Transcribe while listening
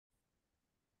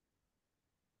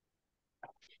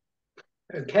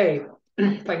Okay,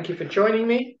 thank you for joining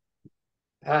me.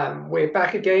 We're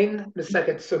back again,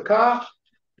 Masechet Sukkah.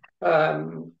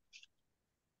 Final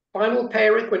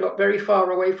Perik, we're not very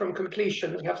far away from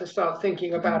completion. We have to start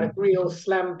thinking about a real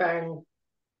slam bang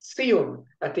siyum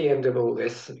at the end of all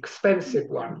this, an expensive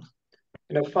one,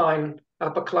 in a fine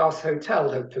upper class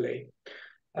hotel, hopefully.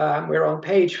 We're on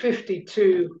page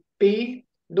 52b,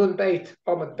 Nun Beit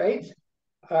Omid Beit.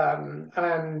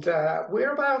 And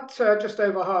we're about just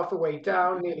over half the way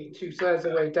down, nearly 2/3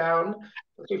 the way down.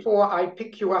 But before I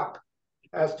pick you up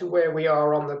as to where we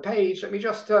are on the page, let me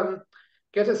just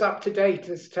get us up to date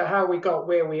as to how we got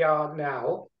where we are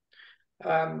now.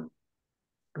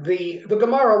 The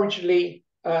Gemara originally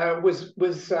was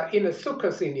in a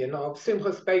Sukkot Inyan of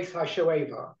Simchas Beis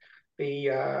HaShoeva,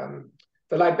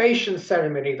 the libation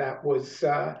ceremony that was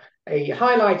a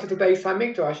highlight of the Beis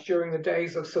Hamikdash during the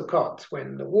days of Sukkot,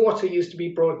 when the water used to be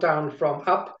brought down from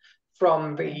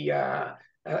the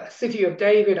city of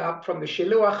David, up from the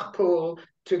Shiluach pool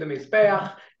to the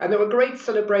Mizbeach, and there were great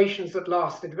celebrations that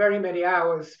lasted very many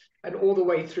hours and all the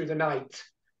way through the night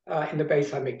in the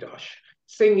Beis Hamikdash.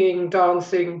 Singing,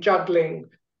 dancing, juggling,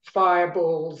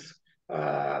 fireballs,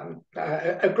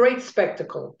 a great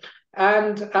spectacle.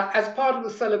 And as part of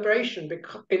the celebration,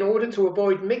 in order to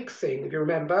avoid mixing, if you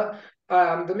remember,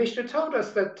 the Mishnah told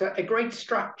us that a great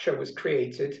structure was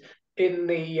created in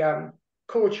the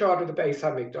courtyard of the Beis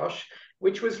Hamikdash,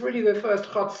 which was really the first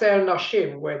Chotzer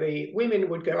Nashim, where the women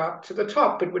would go up to the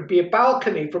top. It would be a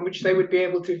balcony from which they would be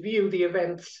able to view the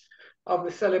events of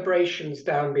the celebrations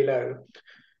down below.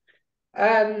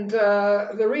 And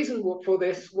the reason for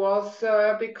this was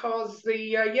because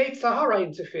the Yetzer Hara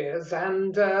interferes,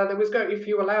 and there was if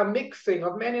you allow mixing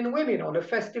of men and women on a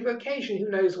festive occasion, who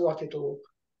knows what it'll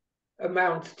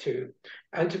amount to.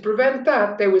 And to prevent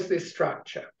that, there was this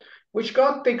structure, which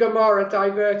got the Gemara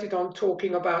diverted on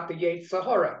talking about the Yetzer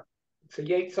Hara. It's a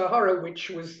Yetzer Hara, which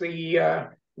was the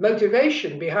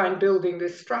motivation behind building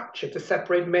this structure to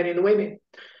separate men and women.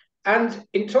 And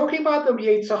in talking about the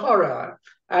Yetzer Hara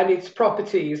and its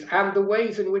properties and the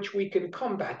ways in which we can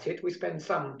combat it, we spend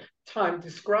some time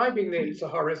describing the Yetzer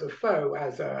Hara as a foe,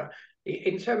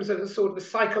 in terms of the sort of the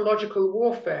psychological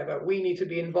warfare that we need to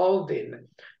be involved in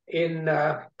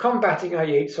combating our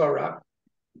Yetzer Hara.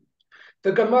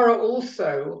 The Gemara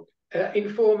also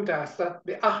informed us that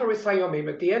the Acharis Hayomim,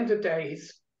 at the end of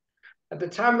days, at the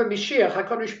time of Mashiach,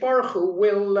 HaKadosh Baruch Hu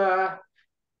will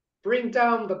bring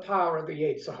down the power of the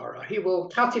Yetzer Hara. He will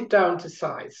cut it down to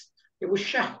size. It will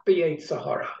shach the Yetzer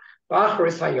Hara,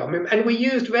 b'acharis hayomim, and we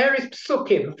used various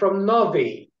psukim from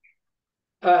Navi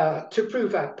to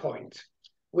prove that point.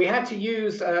 We had to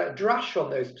use drash on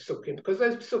those psukim, because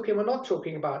those psukim were not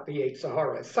talking about the Yetzer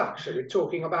Hara as such. They were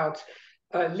talking about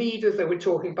leaders. They were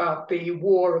talking about the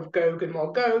war of Gog and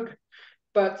Magog.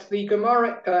 But the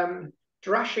Gemara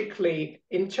drastically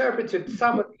interpreted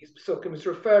some of these psukim as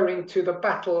referring to the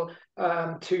battle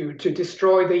to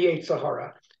destroy the Yetzer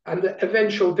Hara and the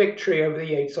eventual victory over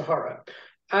the Yetzer Hara.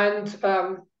 And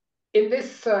in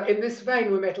this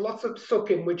vein, we met lots of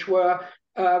psukim which were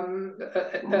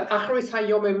Acharis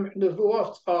Hayomim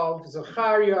Nevuot of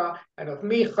Zechariah and of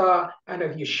Micha and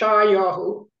of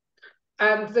Yeshayahu.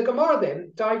 And the Gemara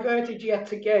then diverted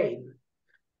yet again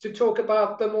to talk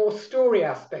about the more story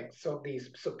aspects of these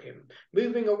psukim,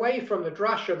 moving away from the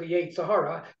drash of the Yetzer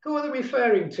Hara. Who are they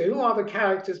referring to? Who are the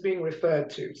characters being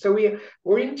referred to? So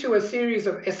we're into a series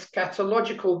of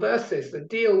eschatological verses that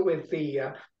deal with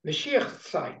the Mashiach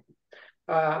sign.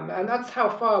 And that's how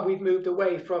far we've moved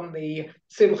away from the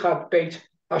Simchat Beit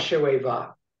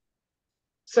HaShoeva.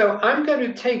 So I'm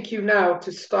going to take you now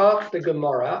to start the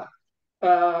Gemara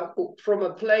from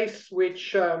a place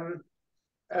which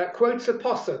quotes a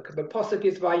posuk. The posuk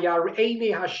is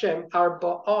Vayar'eni Hashem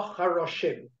arba'ach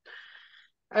haroshim.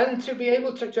 And to be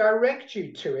able to direct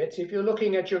you to it, if you're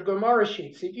looking at your Gemara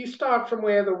sheets, if you start from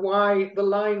where the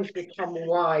lines become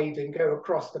wide and go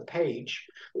across the page,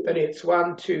 then it's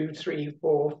 1, 2, 3,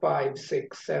 4, 5,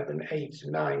 6, 7, 8,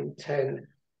 9, 10,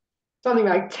 something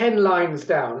like 10 lines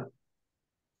down.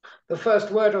 The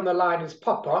first word on the line is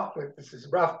Papa. This is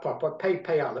Rav Papa,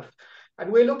 Pei Aleph.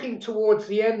 And we're looking towards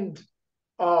the end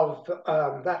of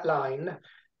that line,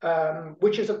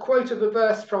 which is a quote of a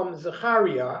verse from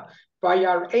Zechariah,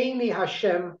 Vayar'eni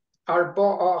Hashem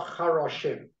arba'ach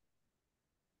haroshim.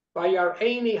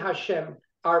 Vayar'eni Hashem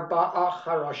arba'ach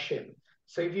haroshim.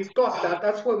 So if you've got that,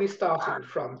 that's where we started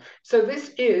from. So this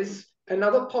is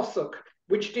another posuk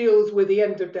which deals with the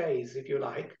end of days, if you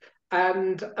like.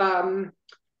 And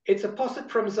it's a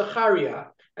posuk from Zechariah.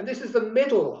 And this is the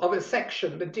middle of a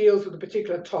section that deals with a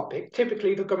particular topic.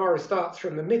 Typically, the Gemara starts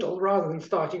from the middle rather than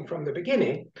starting from the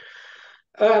beginning.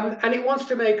 And it wants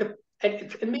to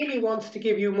it immediately wants to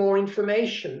give you more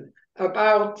information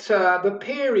about the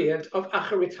period of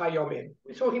Acharit HaYomim.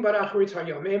 We're talking about Acharit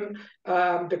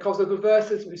HaYomim because of the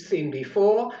verses we've seen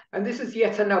before, and this is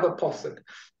yet another posuk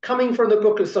coming from the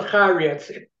book of Zechariah.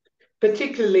 It's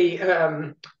particularly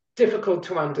difficult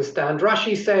to understand.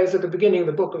 Rashi says at the beginning of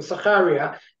the book of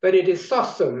Zechariah that it is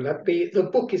sosum, that the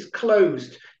book is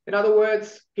closed. In other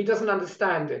words, he doesn't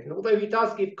understand it. And although he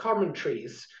does give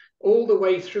commentaries all the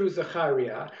way through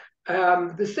Zechariah,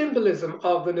 the symbolism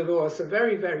of the Nevuos are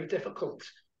very, very difficult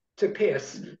to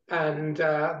pierce. And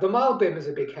the Malbim is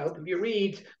a big help. If you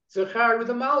read Zechariah with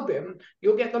the Malbim,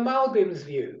 you'll get the Malbim's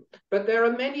view. But there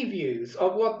are many views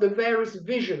of what the various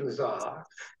visions are.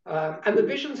 And the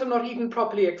visions are not even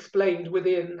properly explained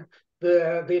within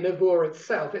the Nevuah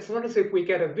itself. It's not as if we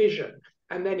get a vision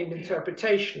and then in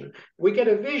interpretation. We get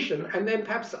a vision and then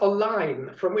perhaps a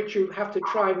line from which you have to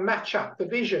try and match up the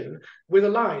vision with a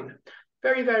line.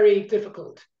 Very, very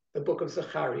difficult, the book of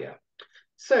Zechariah.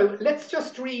 So let's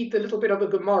just read a little bit of the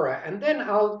Gemara, and then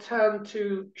I'll turn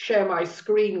to share my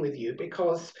screen with you,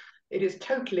 because it is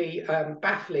totally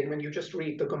baffling when you just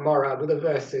read the Gemara with the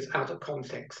verses out of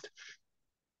context.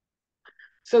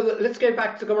 So let's go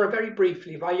back to Gemara very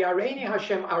briefly. Vayareni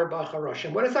Hashem arba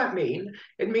charoshim. What does that mean?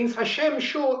 It means Hashem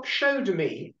showed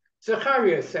me,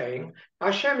 Zechariah is saying,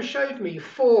 Hashem showed me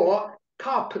 4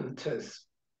 carpenters.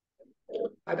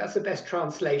 That's the best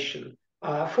translation.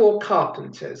 4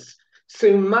 carpenters.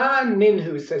 Suma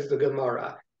ninhu, says the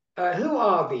Gemara. Who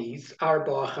are these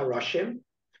arba charoshim?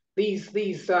 These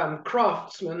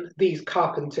craftsmen, these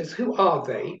carpenters, who are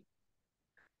they?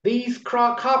 These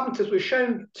carpenters were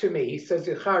shown to me, says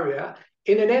Zechariah,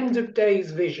 in an end of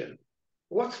days vision.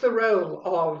 What's the role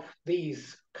of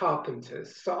these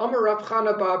carpenters? So Amar Rav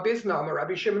Chana bar Bizna, Amar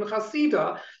Rabbi Shimon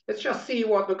Chasida. Let's just see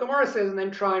what the Gemara says and then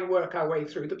try and work our way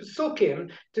through the Pesukim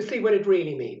to see what it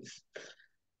really means.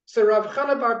 So Rav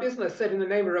Chana bar Bizna said in the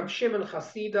name of Rav Shimon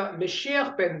Chasida,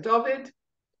 Mashiach ben David,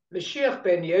 Mashiach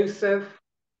ben Yosef,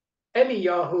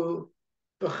 Eliyahu,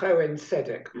 V'choen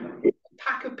Tzedek. A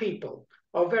pack of people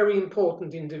are very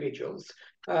important individuals.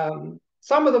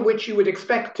 Some of them which you would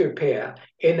expect to appear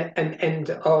in an end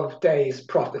of days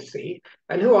prophecy.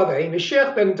 And who are they?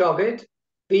 Mashiach ben David,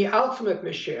 the ultimate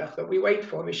Mashiach that we wait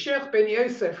for. Mashiach ben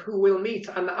Yosef, who will meet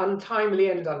an untimely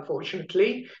end,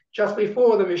 unfortunately, just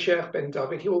before the Mashiach ben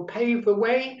David. He will pave the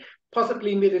way,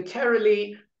 possibly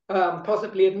militarily,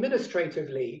 possibly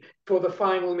administratively, for the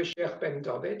final Mashiach ben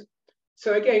David.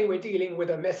 So again, we're dealing with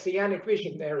a messianic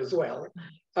vision there as well.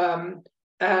 The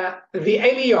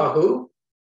Eliyahu,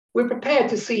 we're prepared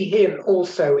to see him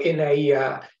also in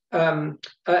an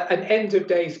end of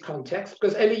days context,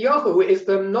 because Eliyahu is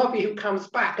the Navi who comes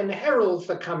back and heralds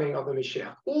the coming of the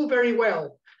Mashiach. All very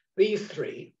well, these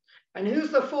 3. And who's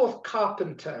the 4th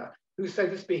carpenter who, so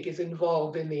to speak, is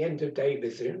involved in the end of day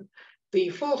vision? The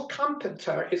 4th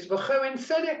carpenter is the V'choen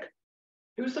Tzedek.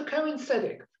 Who's the Kohen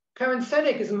Tzedek? Kohen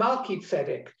Tzedek is Malki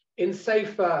Tzedek in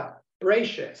Sefer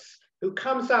Bereshis, who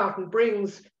comes out and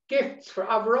brings gifts for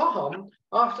Avraham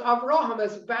after Avraham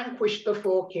has vanquished the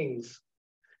 4 kings.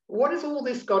 What has all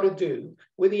this got to do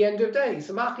with the end of days?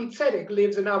 Malki Tzedek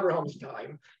lives in Abraham's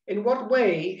time. In what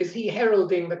way is he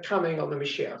heralding the coming of the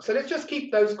Mashiach? So let's just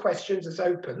keep those questions as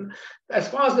open. As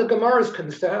far as the Gemara is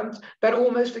concerned, that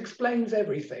almost explains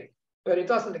everything, but it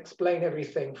doesn't explain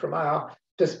everything from our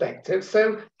perspective.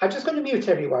 So I'm just going to mute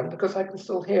everyone because I can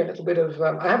still hear a little bit of,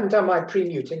 I haven't done my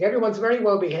pre-muting. Everyone's very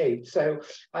well behaved, so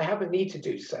I haven't need to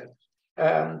do so.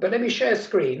 But let me share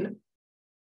screen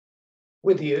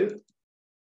with you.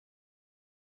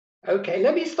 Okay,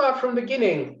 let me start from the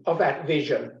beginning of that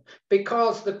vision,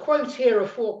 because the quote here of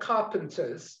 4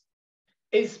 carpenters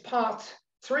is part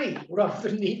 3 rather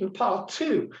than even part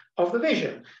 2 of the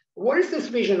vision. What is this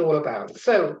vision all about?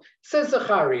 So, says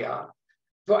Zechariah,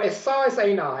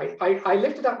 I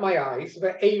lifted up my eyes,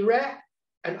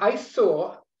 and I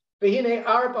saw, V'hine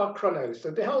arba chronos.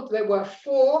 So behold, there were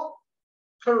 4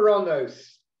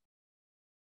 chronos.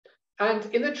 And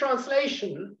in the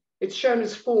translation, it's shown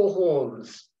as 4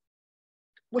 horns,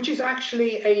 which is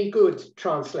actually a good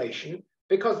translation,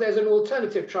 because there's an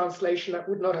alternative translation that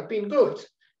would not have been good,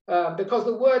 because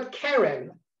the word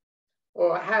keren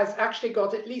has actually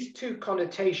got at least 2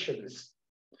 connotations.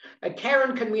 A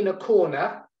keren can mean a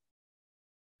corner.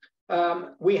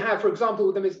 We have, for example,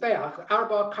 with the Mizbeach,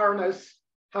 Arba Karnos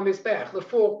HaMizbeach, the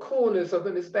 4 corners of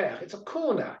the Mizbeach. It's a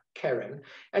corner, keren.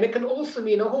 And it can also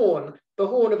mean a horn, the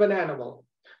horn of an animal.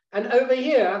 And over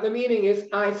here, the meaning is,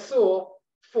 I saw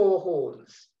 4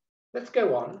 horns. Let's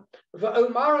go on.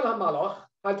 V'omar al-malach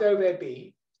hadover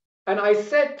bi, and I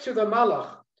said to the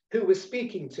malach who was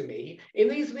speaking to me. In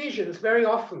these visions, very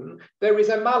often, there is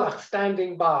a malach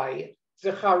standing by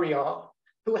Zechariah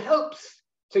who helps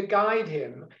to guide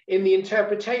him in the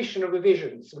interpretation of the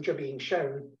visions which are being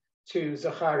shown to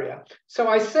Zechariah. So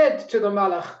I said to the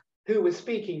malach who was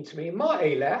speaking to me,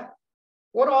 Ma'eleh,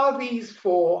 what are these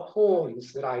four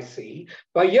horns that I see?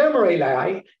 Vayomer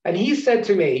Elai, and he said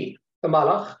to me, the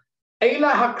malach,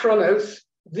 Eila hakronos,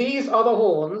 these are the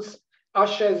horns,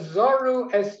 asher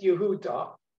zoru es Yehuda,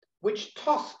 which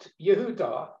tossed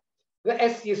Yehuda, the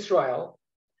es Yisrael,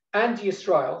 and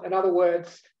Yisrael, in other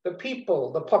words, the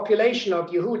people, the population of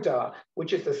Yehuda,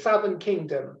 which is the southern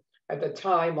kingdom at the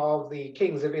time of the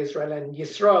kings of Israel, and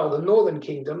Yisrael, the northern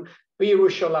kingdom,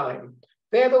 Yerushalayim.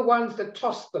 They're the ones that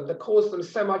tossed them, that caused them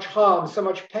so much harm, so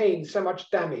much pain, so much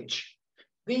damage.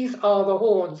 These are the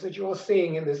horns that you're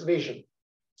seeing in this vision.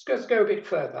 Let's go a bit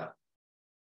further.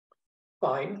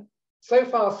 Fine. So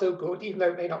far, so good, even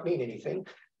though it may not mean anything.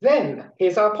 Then,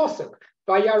 here's our pasuk.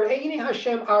 Vayareini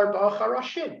Hashem arba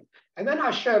charashim. And then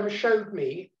Hashem showed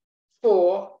me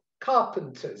 4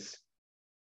 carpenters.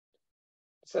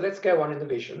 So let's go on in the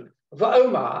vision.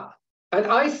 Va'omar, and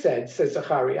I said, says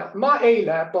Zechariah,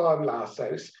 Ma'ela ba'am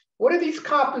lasos. What are these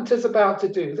carpenters about to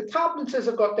do? The carpenters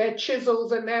have got their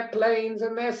chisels and their planes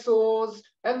and their saws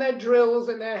and their drills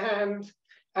in their hand.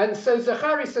 And so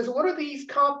Zechariah says, what are these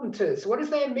carpenters? What is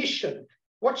their mission?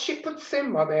 What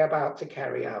shipputzim are they about to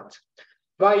carry out?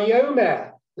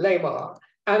 Vayomer lemar.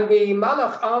 And the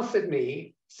malach answered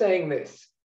me, saying this,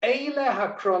 Eile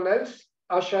hakronos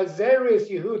asher zeres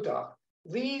Yehuda.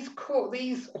 These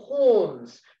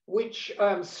horns which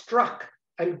struck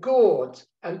and gored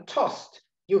and tossed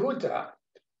Yehuda,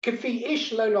 kifi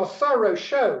ish lo nosaro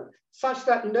show, such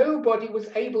that nobody was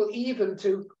able even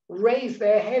to raise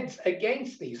their heads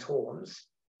against these horns.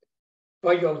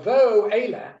 Vayovo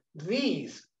eila,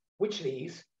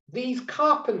 these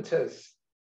carpenters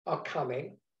are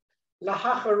coming,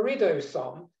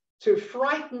 lahacharidosom, to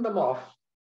frighten them off,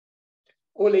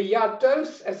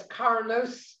 uliyados es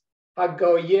karnos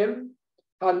hagoyim,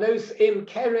 hanos im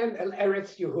keren el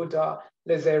eretz Yehuda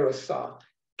lezerosa,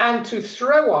 and to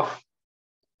throw off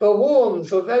the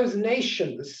horns of those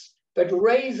nations that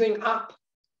raising up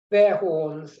their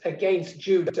horns against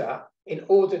Judah in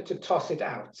order to toss it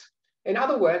out. In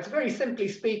other words, very simply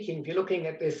speaking, if you're looking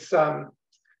at this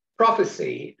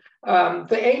prophecy,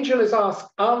 the angel is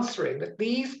answering that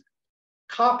these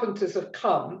carpenters have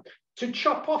come to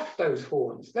chop off those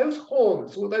horns. Those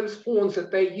horns were those horns that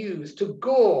they used to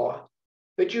gore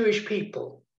the Jewish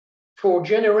people for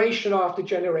generation after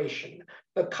generation.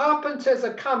 The carpenters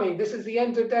are coming. This is the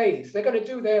end of days. They're going to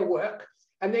do their work,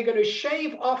 and they're going to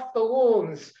shave off the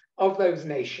horns of those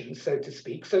nations, so to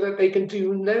speak, so that they can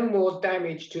do no more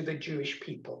damage to the Jewish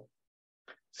people.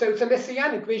 So it's a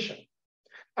messianic vision.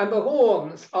 And the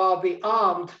horns are the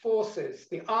armed forces,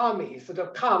 the armies that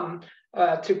have come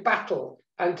to battle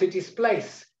and to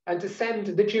displace and to send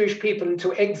the Jewish people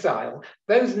into exile.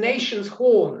 Those nations'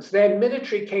 horns, their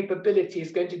military capability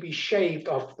is going to be shaved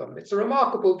off them. It's a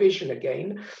remarkable vision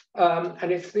again,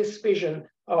 and it's this vision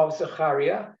of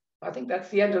Zechariah. I think that's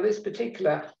the end of this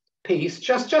particular piece.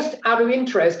 Just out of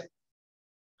interest,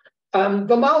 the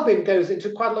Malbim goes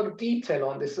into quite a lot of detail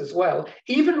on this as well.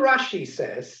 Even Rashi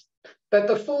says that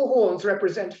the 4 horns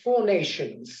represent 4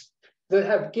 nations that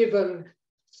have given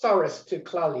solace to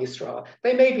Klal Yisrael.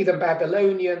 They may be the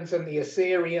Babylonians and the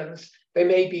Assyrians. They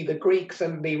may be the Greeks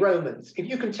and the Romans. If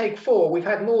you can take 4, we've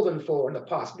had more than 4 in the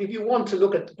past. But if you want to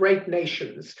look at great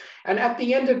nations, and at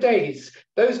the end of days,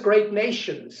 those great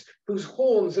nations whose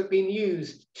horns have been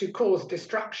used to cause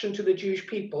destruction to the Jewish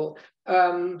people,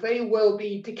 they will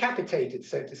be decapitated,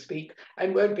 so to speak,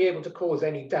 and won't be able to cause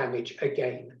any damage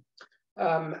again.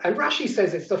 And Rashi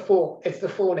says it's the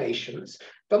four nations.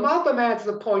 The Malbim adds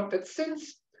the point that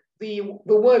since the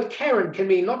word keren can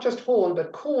mean not just horn,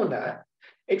 but corner,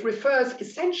 it refers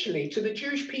essentially to the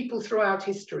Jewish people throughout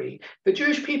history. The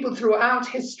Jewish people throughout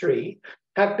history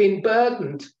have been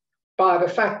burdened by the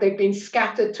fact they've been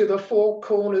scattered to the 4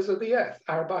 corners of the earth,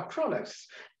 Arba Kronos.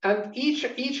 And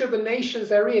each of the nations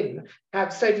they're in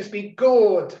have, so to speak,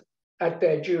 gored at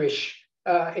their Jewish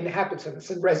inhabitants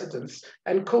and residents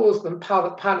and caused them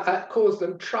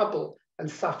trouble and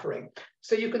suffering.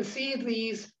 So you can see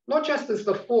these not just as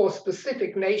the 4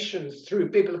 specific nations through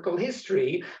biblical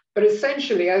history, but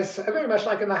essentially as very much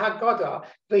like in the Haggadah,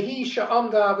 V'hi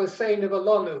she'amda v'seinu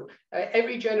v'lonu,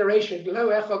 every generation, lo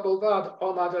echa bolvad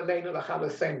omad aleinu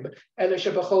l'chalasenu, ele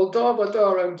shebechol dor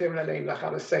v'dor omdim aleinu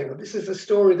l'chalasenu. This is the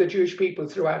story of the Jewish people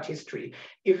throughout history.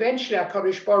 Eventually,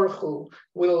 HaKadosh Baruch Hu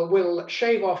will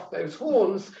shave off those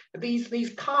horns.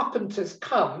 These carpenters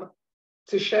come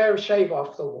to shave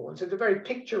off the horns. It's a very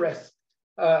picturesque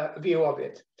view of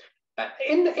it.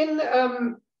 In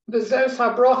the Zos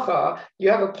HaBrocha, you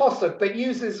have a posuk that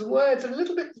uses words a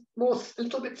little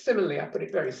bit similarly. I put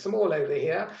it very small over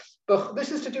here, but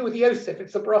this is to do with Yosef.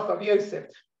 It's the brocha of Yosef.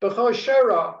 B'chol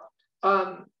Shora,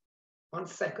 1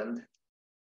 second.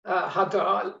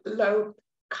 Hadar lo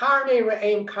karne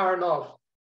re'em karnov.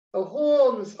 The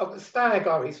horns of the stag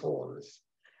are his horns.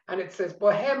 And it says,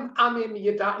 Bohem amim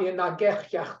yanagech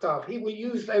yachtav. He will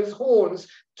use those horns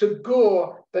to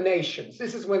gore the nations.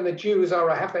 This is when the Jews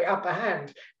have the upper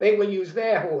hand. They will use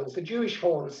their horns. The Jewish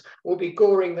horns will be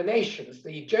goring the nations.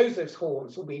 The Joseph's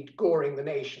horns will be goring the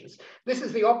nations. This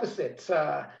is the opposite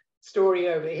story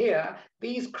over here.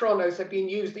 These chronos have been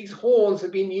used, these horns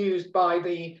have been used by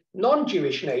the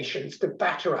non-Jewish nations to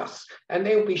batter us, and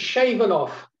they'll be shaven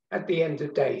off at the end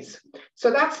of days.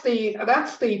 So that's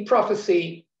the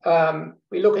prophecy.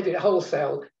 We look at it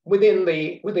wholesale within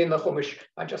the Chumash.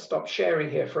 I just stopped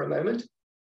sharing here for a moment.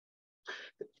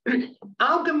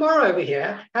 Our Gemara over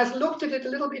here has looked at it a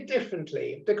little bit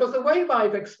differently, because the way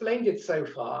I've explained it so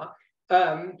far,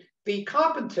 the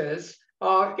carpenters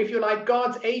are, if you like,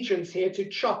 God's agents here to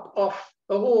chop off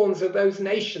the horns of those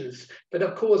nations that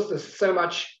have caused us so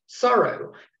much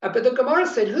sorrow. But the Gemara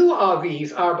said, who are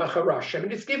these Arba Harashim?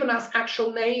 And it's given us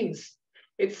actual names.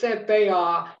 It said they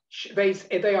are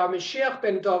Mashiach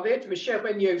ben David, Mashiach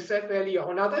ben Yosef,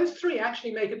 Eliyahu. Now those three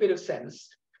actually make a bit of sense,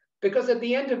 because at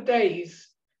the end of days,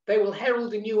 they will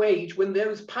herald a new age when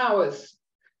those powers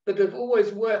that have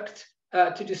always worked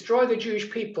to destroy the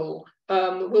Jewish people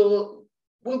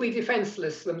will be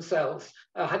defenseless themselves.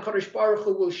 HaKadosh Baruch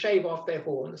Hu will shave off their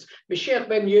horns. Mashiach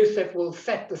ben Yosef will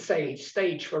set the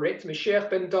stage for it. Mashiach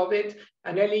ben David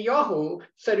and Eliyahu,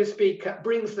 so to speak,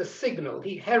 brings the signal.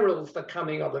 He heralds the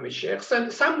coming of the Mashiach. So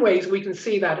in some ways we can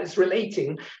see that as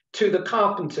relating to the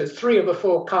carpenters, 3 of the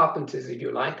 4 carpenters, if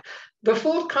you like. The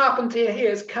 4th carpenter here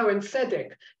is Cohen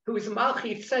Tzedek, who is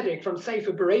Malchi Tzedek from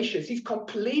Sefer Bereshis. He's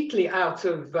completely out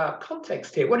of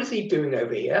context here. What is he doing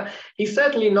over here? He's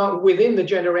certainly not within the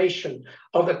generation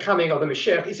of the coming of the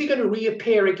Mashiach. Is he going to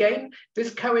reappear again,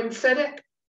 this Cohen Tzedek?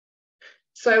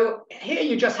 So here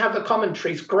you just have the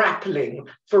commentaries grappling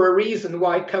for a reason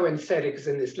why Cohen Tzedek is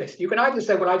in this list. You can either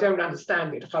say, well, I don't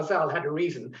understand it. Chazal had a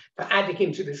reason for adding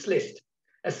him to this list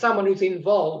as someone who's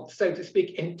involved, so to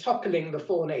speak, in toppling the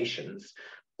 4 nations.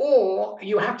 Or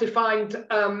you have to find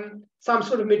some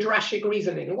sort of midrashic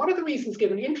reasoning. And one of the reasons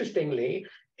given, interestingly,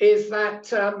 is that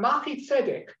Malchi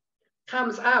Tzedek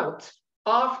comes out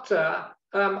after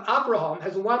Abraham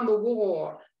has won the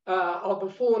war of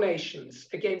the 4 nations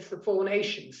against the 4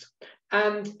 nations.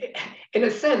 And in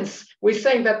a sense, we're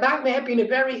saying that may have been a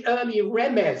very early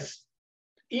remez,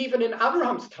 even in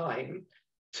Abraham's time,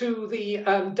 to the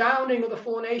downing of the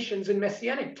 4 nations in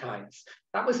Messianic times.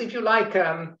 That was, if you like,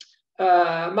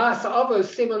 Ma'asa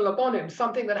Avos Simon Labonim,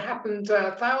 something that happened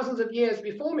thousands of years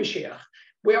before Mashiach,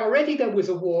 where already there was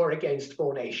a war against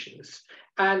 4 nations.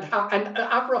 And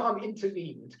Abraham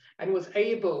intervened and was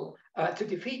able to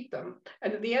defeat them.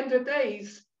 And at the end of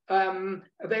days,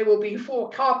 there will be 4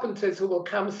 carpenters who will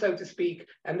come, so to speak,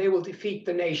 and they will defeat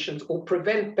the nations or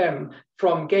prevent them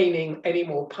from gaining any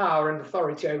more power and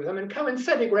authority over them. And Cohen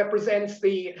Tzedek represents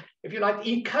the, if you like,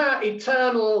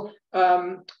 eternal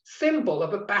symbol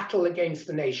of a battle against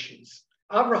the nations.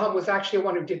 Abraham was actually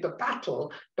one who did the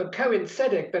battle, but Cohen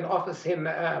Tzedek then offers him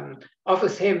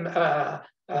a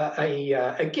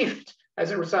gift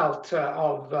as a result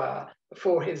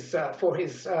for his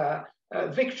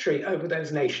victory over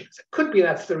those nations. It could be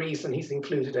that's the reason he's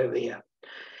included over here.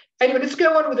 Anyway, let's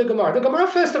go on with the Gemara. The Gemara,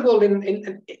 first of all,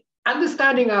 in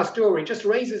understanding our story, just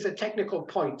raises a technical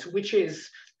point, which is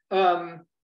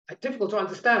difficult to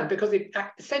understand because it's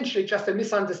essentially just a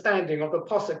misunderstanding of the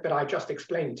posuk that I just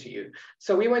explained to you.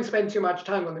 So we won't spend too much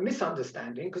time on the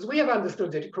misunderstanding because we have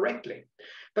understood it correctly.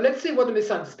 But let's see what the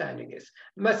misunderstanding is.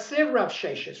 Masir Rav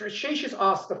Sheshes. Rav Sheshes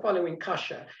asked the following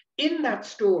kasha. In that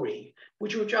story,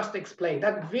 which we just explained,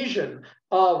 that vision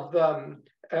of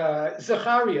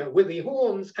Zechariah with the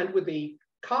horns and with the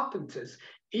carpenters,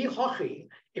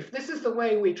 if this is the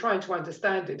way we're trying to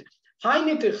understand it,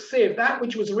 that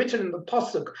which was written in the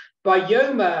Pasuk by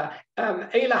Yoma, Ela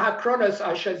HaKronos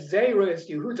Asher Zeros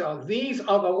Yehuda, these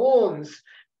are the horns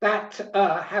that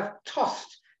have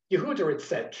tossed Yehuda,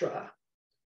 etc.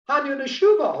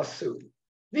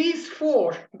 These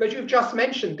 4 that you've just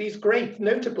mentioned, these great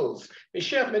notables,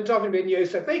 Mashiach ben David ben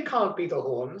Yosef, they can't be the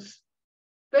horns.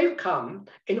 They've come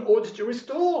in order to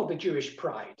restore the Jewish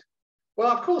pride.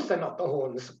 Well, of course they're not the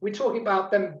horns. We're talking about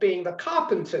them being the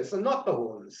carpenters and not the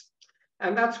horns.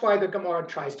 And that's why the Gemara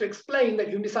tries to explain that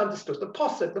you misunderstood the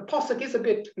posuk. The posuk is a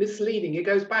bit misleading. It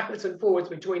goes backwards and forwards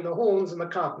between the horns and the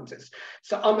carpenters.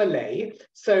 So Amalei,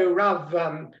 so Rav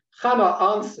Chama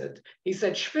answered, he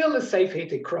said, Shvil Sefer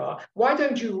Tikra, why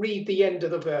don't you read the end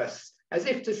of the verse? As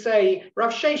if to say,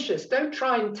 Rav Sheshes, don't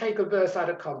try and take a verse out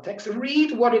of context.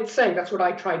 Read what it's saying. That's what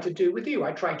I tried to do with you.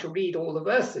 I tried to read all the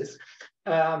verses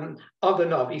of the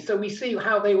Navi. So we see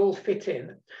how they all fit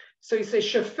in. So he says,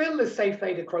 Shafil the Sefer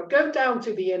Tikra, go down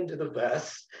to the end of the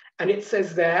verse, and it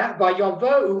says there,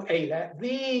 Vayavo'u Eile,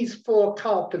 these four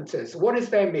carpenters, what is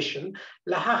their mission?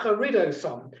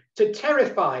 Lahacharidosom, to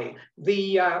terrify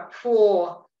the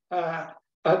four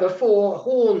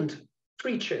horned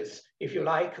creatures, if you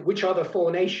like, which are the four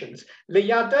nations.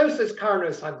 Liyadosas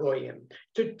Karnos Hagoyim,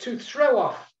 to throw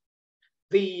off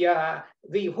the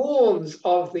horns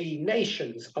of the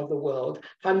nations of the world,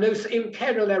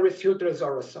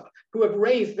 who have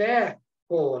raised their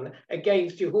horn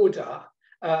against Yehuda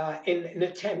in an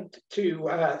attempt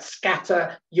to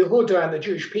scatter Yehuda and the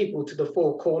Jewish people to the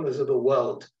four corners of the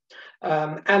world.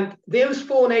 And those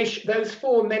four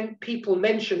people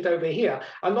mentioned over here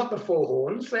are not the four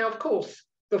horns. They are, of course,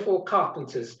 the four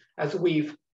carpenters, as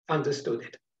we've understood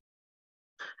it.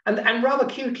 And rather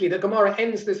cutely, the Gemara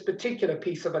ends this particular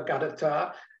piece of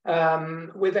Agadah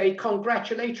with a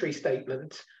congratulatory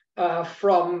statement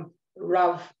from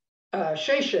Rav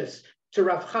Sheshes to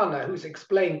Rav Chana, who's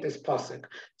explained this pasuk.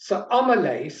 So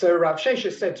Amalei, so Rav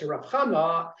Sheshes said to Rav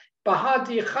Chana,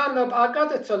 Bahadi Chana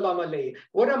b'Agadah lamali.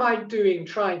 What am I doing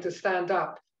trying to stand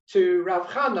up to Rav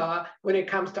Chana when it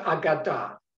comes to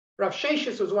Agadah? Rav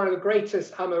Sheshes was one of the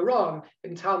greatest Amoron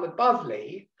in Talmud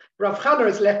Bavli. Rav Chana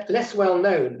is less well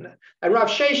known. And Rav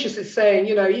Sheshes is saying,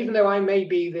 you know, even though I may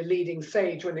be the leading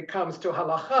sage when it comes to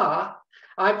halacha,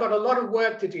 I've got a lot of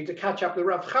work to do to catch up with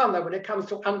Rav Chana when it comes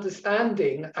to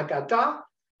understanding Agadah,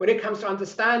 when it comes to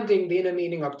understanding the inner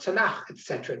meaning of Tanakh,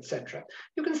 etc., etc.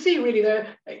 You can see really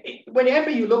there, whenever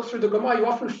you look through the Gemara, you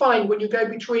often find when you go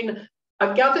between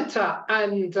Agadah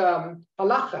and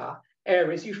halacha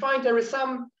areas, you find there is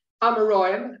some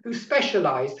Amoraim who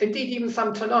specialized, indeed even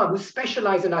some Tanam who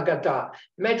specialize in Agadah,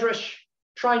 Medrash,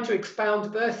 trying to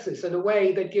expound verses in a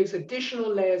way that gives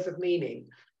additional layers of meaning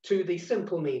to the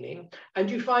simple meaning.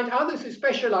 And you find others who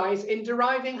specialize in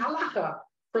deriving halacha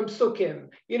from Sukkim,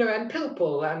 you know, and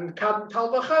Pilpul and Kal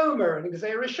Vachomer and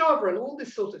Gzeir Shavar and all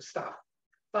this sort of stuff,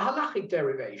 the halachic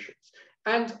derivations.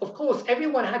 And of course,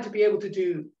 everyone had to be able to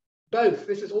do both.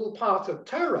 This is all part of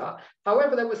Torah.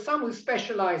 However, there were some who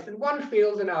specialized in one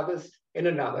field and others in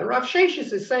another. Rav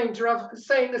Sheshes is saying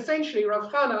essentially,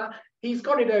 Rav Chana, he's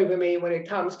got it over me when it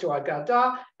comes to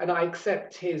Agadah, and I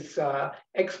accept his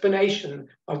explanation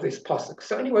of this pasuk.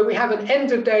 So anyway, we have an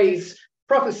end of days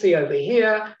prophecy over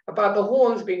here about the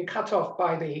horns being cut off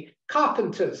by the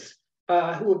carpenters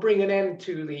who will bring an end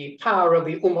to the power of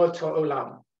the Umot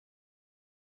Olam.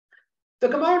 The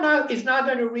Gemara is now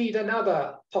going to read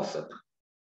another pasuk,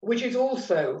 which is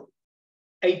also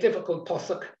a difficult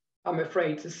pasuk, I'm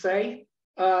afraid to say.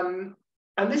 And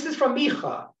this is from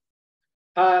Micha.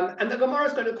 And the Gemara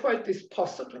is going to quote this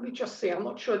pasuk. Let me just see. I'm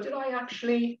not sure. Did I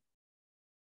actually...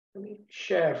 Let me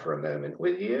share for a moment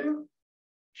with you.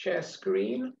 Share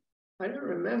screen. I don't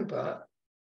remember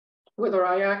whether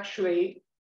I actually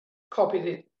copied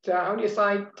it down. Yes,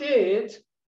 I did.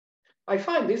 I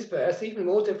find this verse even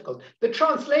more difficult. The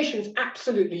translation is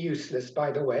absolutely useless,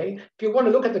 by the way. If you want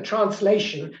to look at the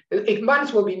translation, it might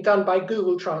as well be done by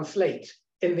Google Translate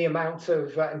in the amount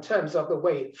of, in terms of the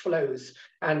way it flows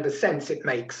and the sense it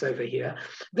makes over here.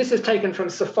 This is taken from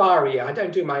Safari. I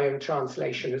don't do my own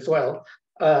translation as well.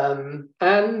 You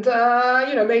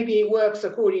know, maybe it works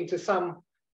according to some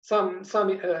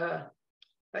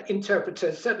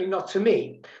interpreters, certainly not to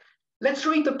me. Let's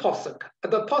read the pasuk.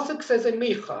 The pasuk says in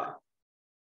Micha,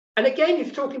 and again,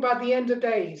 it's talking about the end of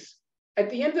days. At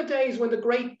the end of days, when the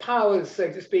great powers, so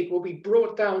to speak, will be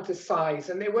brought down to size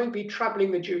and they won't be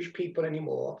troubling the Jewish people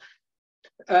anymore.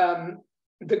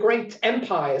 The great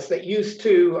empires that used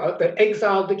to, that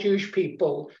exiled the Jewish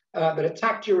people, that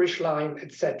attacked Jerusalem,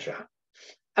 etc.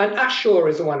 And Ashur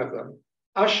is one of them.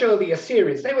 Ashur, the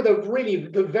Assyrians, they were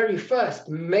the very first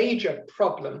major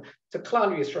problem to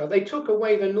Klal Yisrael. They took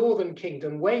away the northern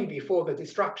kingdom way before the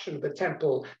destruction of the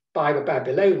temple by the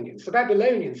Babylonians. The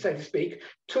Babylonians, so to speak,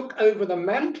 took over the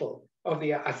mantle of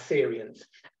the Assyrians.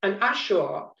 And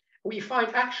Ashur, we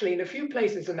find actually in a few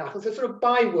places enough as a sort of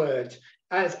byword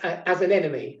as an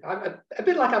enemy. A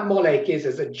bit like Amalek is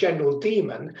as a general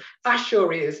demon,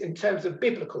 Ashur is in terms of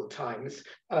biblical times,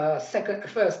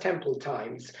 first temple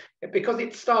times, because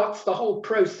it starts the whole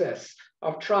process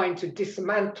of trying to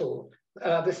dismantle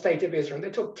the state of Israel. They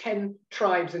took 10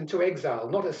 tribes into exile,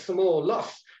 not a small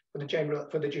loss for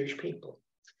the Jewish people.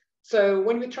 So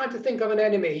when we're trying to think of an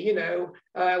enemy, you know,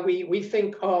 we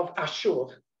think of Ashur.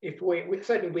 If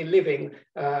certainly we're living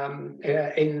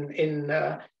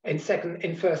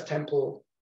in First Temple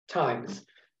times.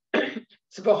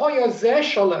 So v'hoyozeh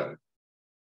shalom.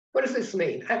 What does this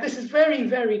mean? And this is very,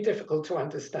 very difficult to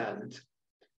understand.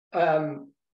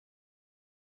 And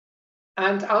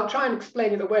I'll try and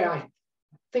explain it the way I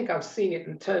think I've seen it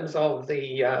in terms of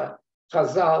the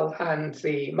Chazal and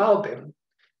the Malbim.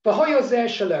 V'hoyozeh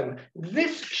shalom.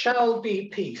 This shall be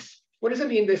peace. What does it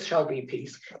mean, this shall be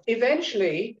peace?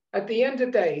 Eventually, at the end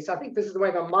of days, I think this is the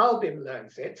way the Malbim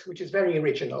learns it, which is very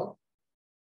original.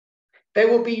 There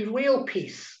will be real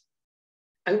peace.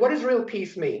 And what does real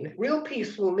peace mean? Real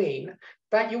peace will mean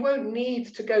that you won't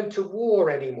need to go to war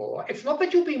anymore. It's not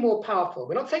that you'll be more powerful.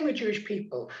 We're not saying the Jewish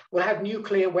people will have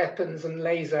nuclear weapons and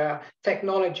laser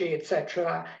technology,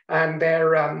 etc., and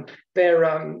their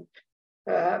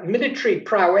military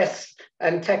prowess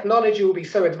and technology will be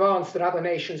so advanced that other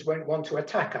nations won't want to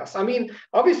attack us. I mean,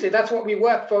 obviously, that's what we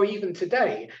work for even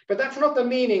today, but that's not the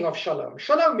meaning of shalom.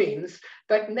 Shalom means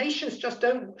that nations just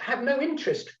don't have no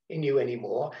interest in you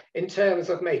anymore in terms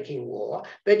of making war.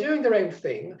 They're doing their own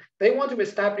thing. They want to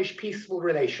establish peaceful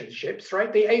relationships,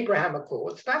 right? The Abraham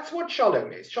Accords. That's what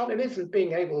shalom is. Shalom isn't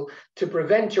being able to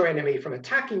prevent your enemy from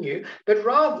attacking you, but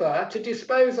rather to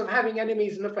dispose of having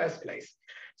enemies in the first place.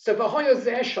 So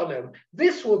v'hoyozeh shalom,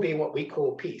 this will be what we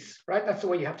call peace, right? That's the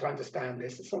way you have to understand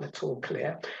this. It's not at all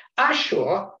clear.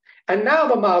 Ashur, and now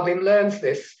the Malbim learns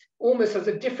this almost as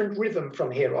a different rhythm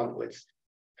from here onwards.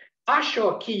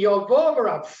 Ashur ki yovor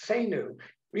v'ratzenu.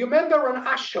 Remember when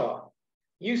Ashur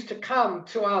used to come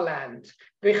to our land,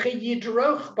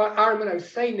 v'chiyidroch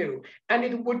ba'armenosenu, and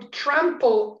it would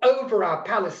trample over our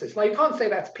palaces. Now you can't say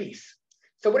that's peace.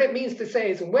 So what it means to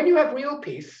say is when you have real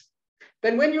peace,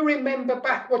 then when you remember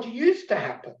back what used to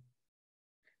happen,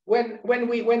 when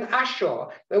Ashur,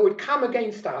 they would come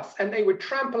against us and they would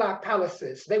trample our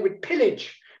palaces, they would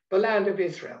pillage the land of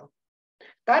Israel.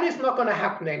 That is not going to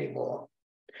happen anymore,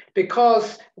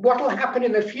 because what will happen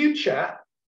in the future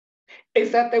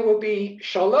is that there will be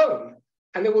shalom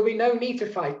and there will be no need to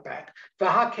fight back.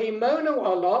 V'hakemonu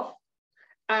olav,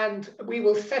 and we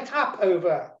will set up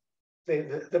over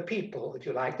the people, if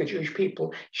you like, the Jewish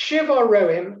people, Shiva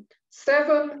Roim,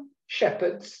 7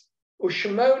 shepherds,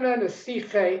 Ushmona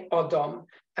Nesiche Odom,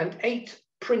 and 8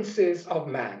 princes of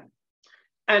man.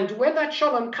 And when that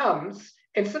shalom comes,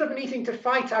 instead of needing to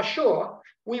fight Ashur,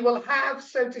 we will have,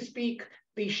 so to speak,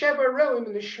 the Sheva Roim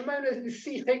and the Shmona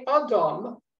Nesiche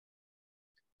Odom,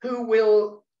 who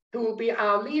will be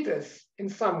our leaders in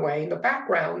some way in the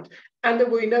background, and there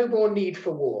will be no more need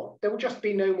for war. There will just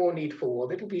be no more need for war.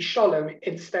 There will be shalom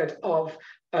instead of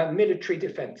military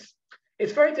defense.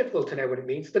 It's very difficult to know what it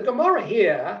means. The Gemara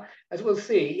here, as we'll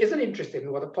see, isn't interested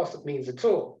in what the pasuk means at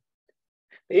all.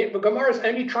 The Gemara is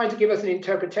only trying to give us an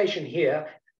interpretation here,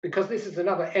 because this is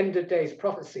another end of days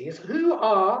prophecy, is who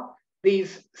are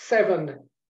these 7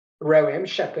 Roim,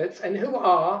 shepherds, and who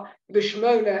are the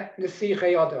Shmona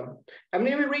Nesiche Odom? And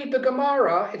when we read the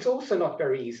Gemara, it's also not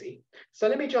very easy. So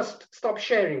let me just stop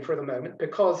sharing for the moment,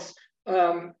 because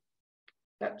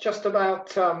that just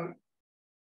about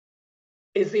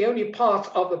is the only part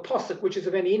of the pasuk which is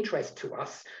of any interest to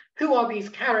us. Who are these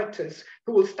characters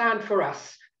who will stand for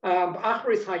us,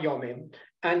 Achris Hayomim,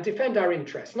 and defend our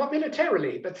interests, not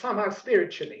militarily, but somehow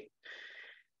spiritually?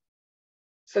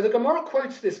 So the Gemara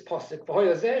quotes this pasuk,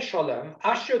 "V'hoyozeh shalom,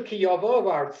 Ashur ki yavor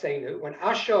v'artzenu," when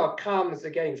Ashur comes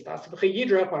against us,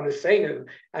 "V'chiyidroch ba'artzenu,"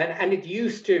 and it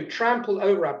used to trample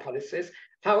over our palaces.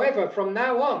 However, from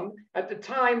now on, at the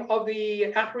time of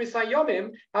the Achris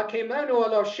Hayomim, hakemonu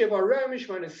alav shiva roim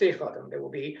shmona nesiche odom, there will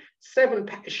be 7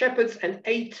 shepherds and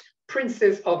 8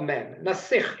 princes of men.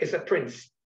 Nasich is a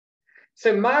prince.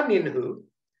 So maninhu,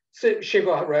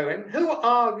 Shiva Roim, who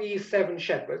are these 7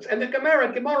 shepherds? And the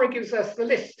Gemara gives us the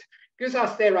list, gives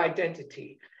us their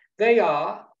identity. They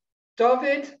are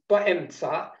David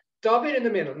ba'emtza, David in the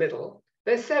middle.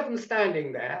 There's 7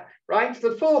 standing there, right?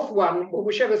 The 4th one, or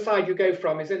whichever side you go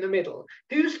from, is in the middle.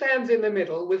 Who stands in the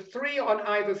middle with 3 on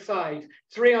either side,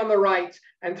 3 on the right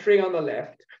and 3 on the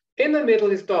left? In the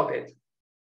middle is David.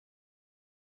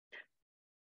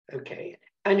 Okay,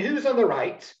 and who's on the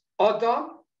right?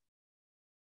 Adam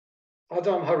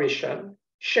Harishon,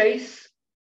 Shais,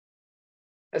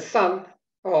 a son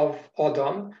of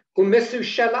Adam,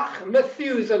 Umesushelach,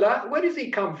 Methuselah. Where does he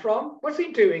come from? What's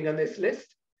he doing on this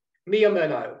list?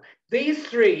 Miyameno. These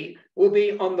 3 will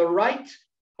be on the right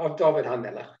of David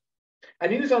HaMelech.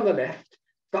 And who's on the left?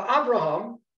 The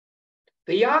Abraham,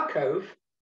 the Yaakov,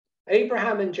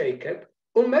 Abraham and Jacob,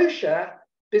 Moshe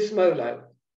Bismolo.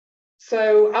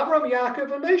 So Avram,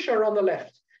 Yaakov, and Moshe are on the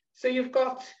left. So you've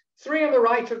got 3 on the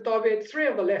right of David, 3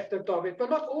 on the left of David, but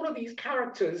not all of these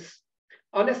characters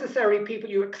are necessarily people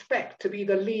you expect to be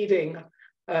the leading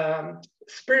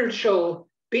spiritual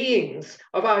beings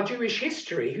of our Jewish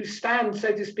history who stand,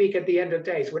 so to speak, at the end of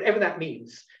days, whatever that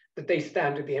means, that they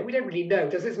stand at the end. We don't really know.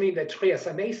 Does this mean they're Trias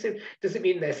Amesim? Does it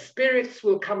mean their spirits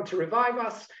will come to revive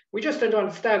us? We just don't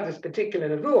understand this particular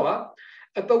Nevuah.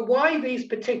 But why these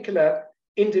particular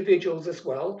individuals as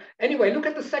well? Anyway, look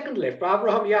at the second list,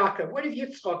 Abraham, Yaakov. Where did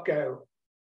Yitzchak go?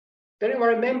 Does anyone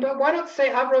remember? Why not say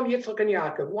Avraham, Yitzchak, and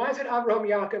Yaakov? Why is it Avraham,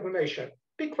 Yaakov, and Moshe?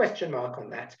 Big question mark on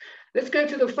that. Let's go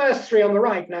to the first 3 on the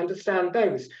right and understand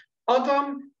those.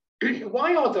 Adam,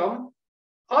 why Adam?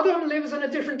 Adam lives in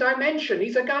a different dimension.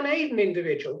 He's a Gan Eden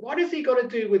individual. What has he got to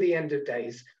do with the end of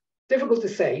days? Difficult to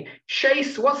say.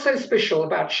 Shais, what's so special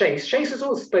about Shais? Shais is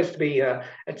also supposed to be a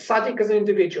tzaddik as an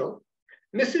individual.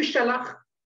 Mesushelach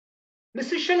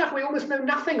we almost know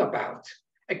nothing about,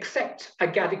 except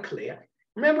agadically.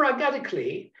 Remember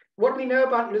agadically, what we know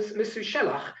about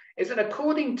Mesushelach is that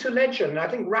according to legend, I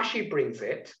think Rashi brings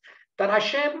it, that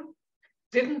Hashem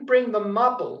didn't bring the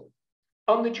mabul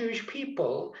on the Jewish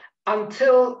people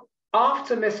until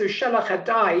after Mesushelach had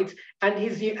died and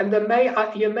the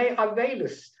Yemei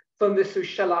Avelus for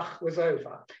Mesushelach was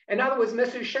over. In other words,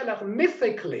 Mesushelach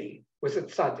mythically was a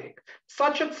tzaddik,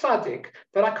 such a tzaddik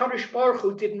that HaKadosh Baruch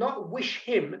Hu did not wish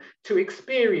him to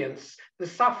experience the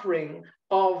suffering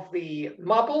of the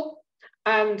mabul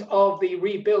and of the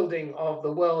rebuilding of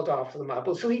the world after the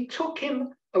mabul. So he took him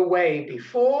away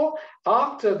before,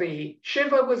 after the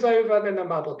Shiva was over, then the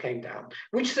mabul came down,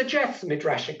 which suggests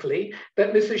midrashically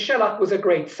that Mesushelach was a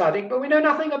great tzaddik, but we know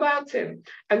nothing about him.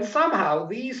 And somehow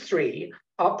these 3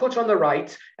 are put on the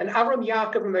right, and Avram,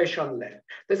 Yaakov, and Moshe on the left.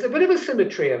 There's a bit of a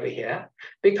symmetry over here,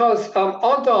 because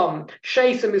Adam,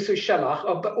 Shais, and Mesushelach,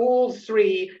 all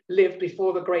 3 lived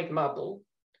before the great mabul.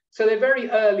 So they're very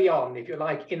early on, if you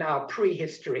like, in our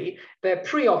prehistory. They're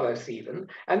pre of us even,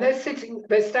 and they're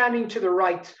standing to the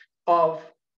right of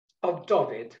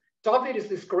David. David is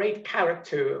this great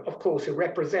character, of course, who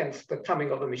represents the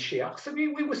coming of the Mashiach. So we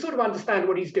will sort of understand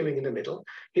what he's doing in the middle.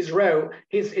 His role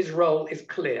is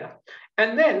clear.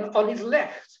 And then on his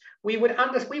left, we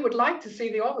would like to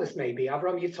see the others, maybe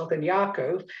Avraham, Yitzchak, and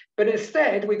Yaakov, but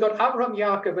instead we got Avraham,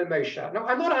 Yaakov, and Moshe. Now,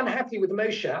 I'm not unhappy with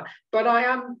Moshe, but I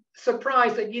am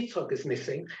surprised that Yitzchak is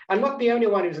missing. I'm not the only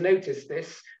one who's noticed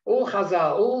this. All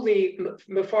Chazal, all the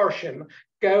Mefarshim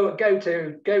go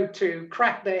to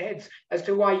crack their heads as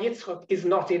to why Yitzchak is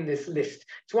not in this list.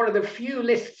 It's one of the few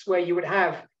lists where you would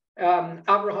have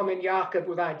Abraham and Yaakov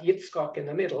without Yitzchak in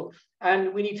the middle,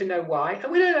 and we need to know why.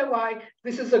 And we don't know why.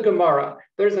 This is a Gemara.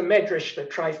 There's a Medrash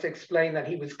that tries to explain that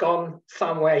he was gone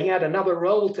somewhere. He had another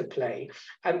role to play,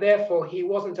 and therefore he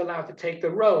wasn't allowed to take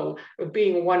the role of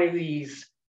being one of these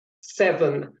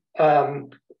 7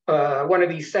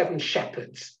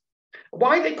 shepherds.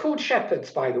 Why are they called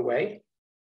shepherds, by the way?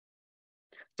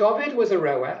 David was a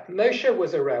rower. Moshe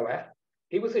was a rower.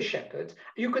 He was a shepherd.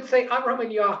 You could say Abraham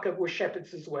and Yaakov were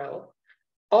shepherds as well.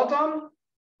 Adam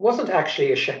wasn't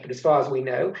actually a shepherd as far as we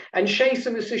know. And Shais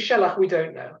and Mesushelach, we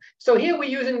don't know. So here we're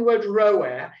using the word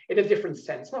roer in a different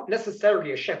sense, not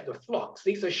necessarily a shepherd of flocks.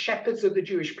 These are shepherds of the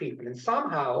Jewish people. And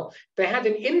somehow they had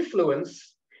an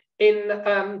influence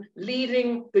in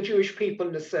leading the Jewish people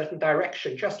in a certain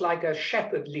direction, just like a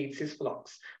shepherd leads his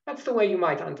flocks. That's the way you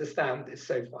might understand this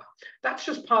so far. That's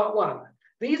just part 1.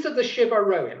 These are the Shiva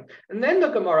Roim. And then the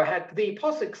Gemara had, the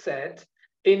Posuk said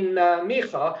in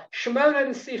Micha, Shemona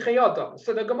Nesichei Adam.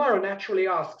 So the Gemara naturally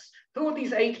asks, who are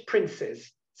these 8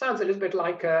 princes? Sounds a little bit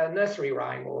like a nursery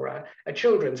rhyme or a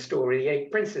children's story, the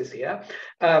 8 princes here.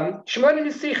 Shemona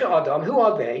Nesichei Adam, who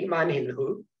are they? Man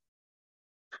Hinhu.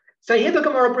 So here the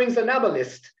Gemara brings another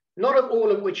list, not of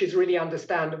all of which is really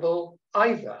understandable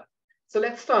either. So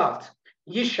let's start.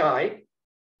 Yishai,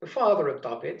 the father of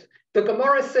David. The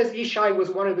Gemara says Yishai was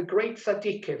one of the great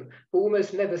tzaddikim who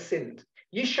almost never sinned.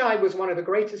 Yishai was one of the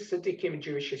greatest tzaddikim in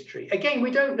Jewish history. Again, we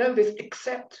don't know this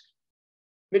except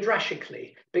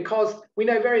midrashically, because we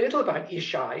know very little about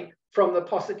Yishai from the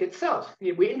Posuk itself.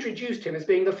 We introduced him as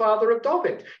being the father of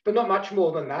David, but not much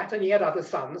more than that, and he had other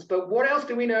sons. But what else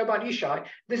do we know about Yishai?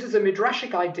 This is a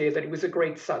midrashic idea that he was a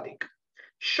great tzaddik.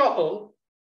 Shaul,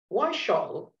 why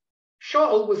Shaul?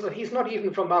 Shaul he's not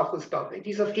even from Malchus David.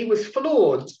 He was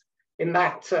flawed in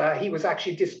that he was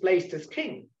actually displaced as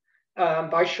king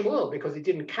by Shmuel because he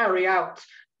didn't carry out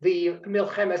the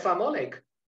Milchemes Amalek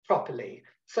properly.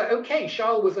 So, okay,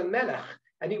 Shaul was a melech,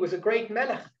 and he was a great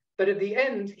melech, but at the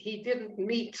end, he didn't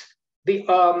meet the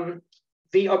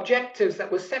the objectives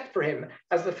that were set for him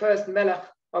as the first Melech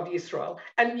of Israel.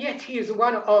 And yet he is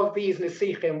one of these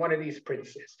Nesichim, one of these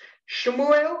princes.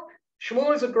 Shmuel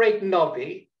is a great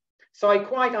Navi, so I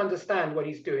quite understand what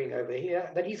he's doing over here,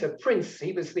 that he's a prince.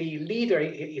 He was the leader,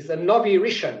 he's the Navi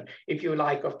Rishon, if you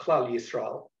like, of Klal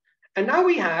Yisrael. And now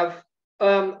we have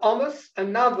Amos,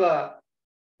 another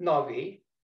Navi.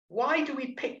 Why do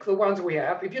we pick the ones we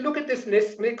have? If you look at this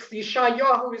list mix,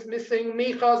 Yeshayahu is missing,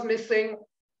 Micha is missing.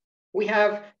 We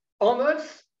have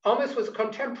Amos. Amos was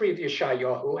contemporary of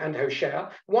Yeshayahu and Hosea.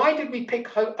 Why did we pick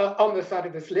Amos out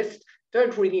of this list?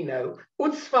 Don't really know.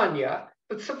 Utzvanya.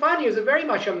 Utzvanya is very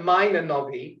much a minor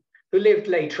Navi who lived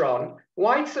later on.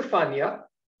 Why Tzvanya?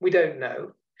 We don't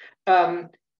know.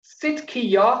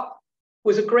 Sidkiah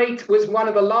was one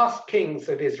of the last kings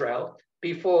of Israel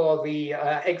before the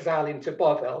exile into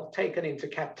Bavel, taken into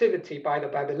captivity by the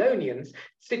Babylonians,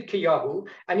 Sidkiyahu,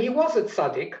 and he was a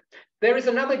tzaddik. There is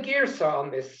another girsa on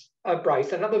this,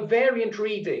 Bryce, another variant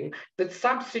reading that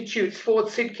substitutes for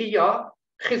Sidkiyah,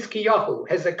 Chizkiyahu,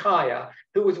 Hezekiah,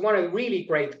 who was one of the really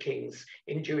great kings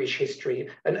in Jewish history,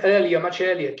 an much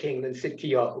earlier king than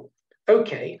Sidkiyahu.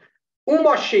 Okay,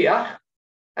 Mashiach,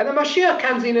 and the Mashiach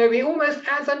comes in over here almost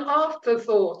as an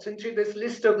afterthought into this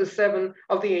list of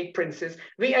the 8 princes.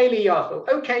 The Eliyahu.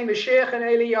 Okay, Mashiach and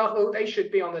Eliyahu, they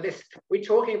should be on the list. We're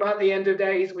talking about the end of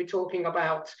days. We're talking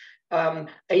about a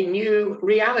new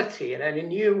reality and a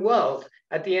new world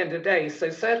at the end of days. So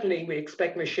certainly we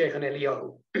expect Mashiach and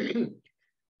Eliyahu.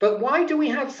 But why do we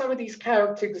have some of these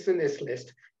characters in this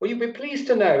list? Well, you'll be pleased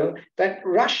to know that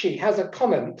Rashi has a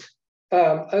comment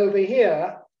over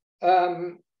here.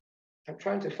 I'm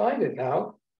trying to find it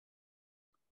now.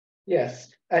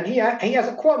 Yes, and he has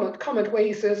a comment where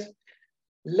he says,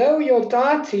 Lo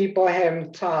yodati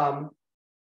bohem tam.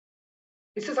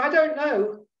 He says, I don't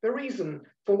know the reason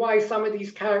for why some of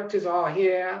these characters are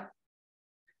here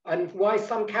and why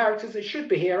some characters that should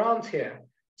be here aren't here.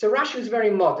 So Rashi is very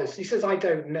modest. He says, I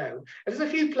don't know. And there's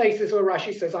a few places where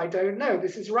Rashi says, I don't know.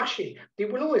 This is Rashi. He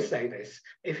will always say this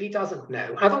if he doesn't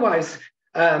know. Otherwise,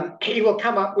 he will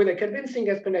come up with a convincing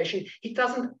explanation. He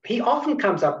often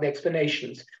comes up with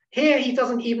explanations. Here, he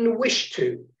doesn't even wish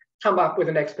to come up with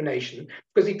an explanation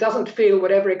because he doesn't feel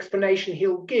whatever explanation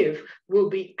he'll give will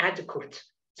be adequate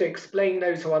to explain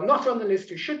those who are not on the list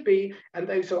who should be, and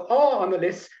those who are on the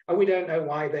list, and we don't know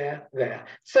why they're there.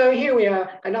 So here we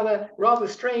are, another rather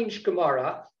strange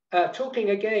Gemara,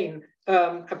 talking again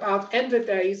about end of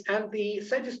days and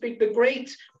so to speak, the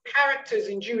great characters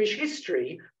in Jewish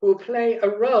history who will play a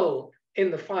role in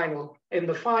the final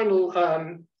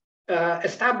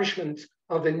establishment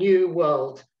of the new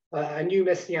world, a new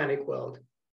messianic world.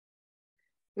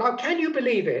 Now, can you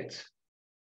believe it?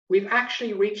 We've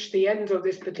actually reached the end of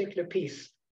this particular piece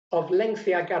of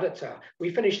lengthy Agadata. We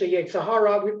finished the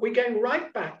Yetzirah. We're going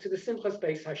right back to the Simchas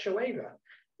Beis HaShoeva,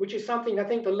 which is something I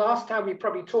think the last time we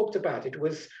probably talked about it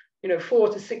was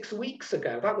 4 to 6 weeks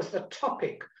ago. That was the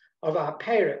topic of our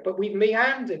period, but we've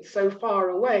meandered so far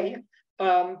away,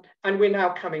 and we're now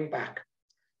coming back.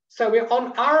 So we're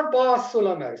on Arba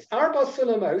Sulamos. Arba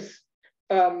Sulamos,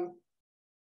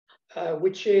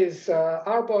 which is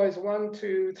Arba is 1,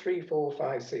 2, 3, 4,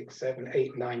 5, 6, 7,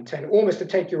 8, 9, 10, almost to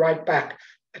take you right back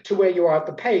to where you are at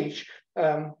the page.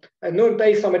 Nun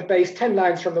Beis Amid Beis, 10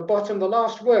 lines from the bottom, the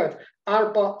last word,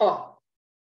 Arba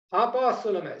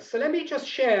Sulamos. So let me just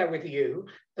share with you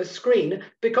a screen,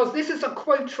 because this is a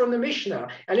quote from the Mishnah,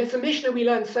 and it's a Mishnah we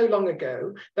learned so long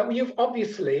ago that you've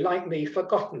obviously, like me,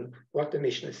 forgotten what the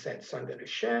Mishnah said. So I'm going to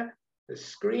share the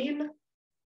screen.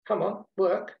 Come on,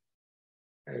 work.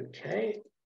 Okay.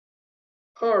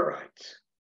 All right.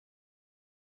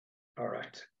 All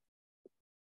right.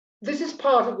 This is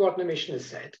part of what the Mishnah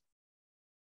said.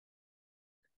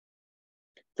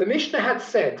 The Mishnah had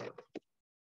said,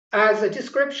 as a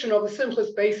description of the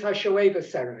Simchas Beis HaShoeva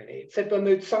ceremony, it said,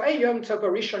 "B'motzei Yom Tov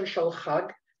Harishon shel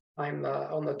Chag." I'm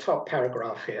on the top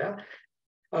paragraph here.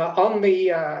 On the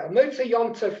Motzei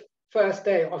Yom Tov, first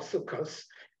day of Sukkot,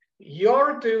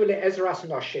 Yordu le'Ezras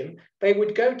Noshim. They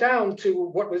would go down to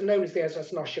what was known as the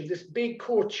Ezras Noshim, this big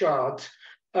courtyard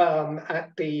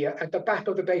at the back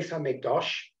of the Beis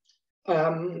HaMikdash.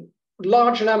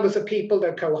 Large numbers of people,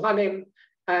 the Kohanim,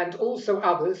 and also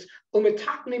others,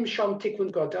 umetaknim sham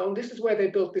tikkun gadol. This is where they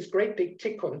built this great big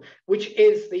tikkun, which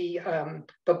is the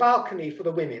balcony for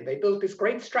the women. They built this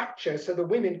great structure so the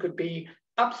women could be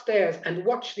upstairs and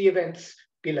watch the events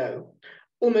below.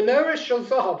 Umenorah shel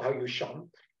zahav hayusham.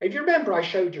 If you remember, I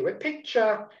showed you a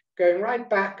picture going right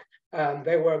back.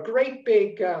 There were great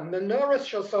big menorahs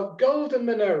shel zahav, golden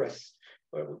menorahs.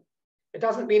 It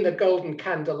doesn't mean the golden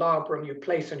candelabrum you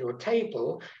place on your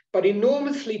table, but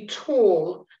enormously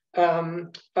tall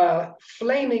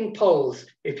flaming poles,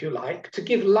 if you like, to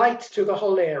give light to the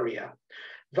whole area.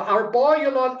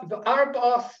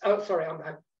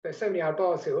 There's so many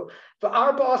arba'as here. The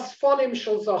arba'as folim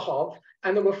shel zahov,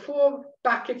 and there were 4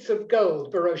 buckets of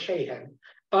gold, baroshehem,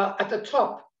 at the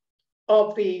top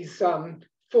of these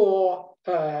four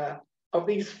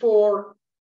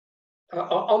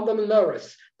on the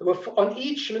menorahs. On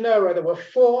each menorah there were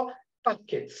 4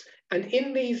 buckets, and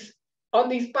on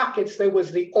these buckets there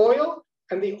was the oil,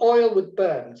 and the oil would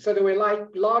burn. So there were like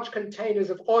large containers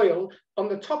of oil on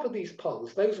the top of these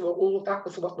poles. That was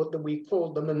what we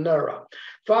called the menorah.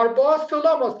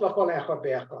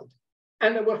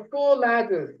 And there were 4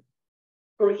 ladders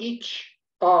for each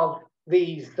of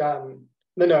these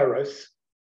menorahs.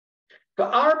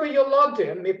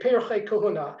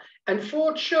 And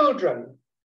 4 children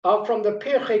are from the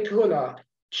Pirchei Kahuna,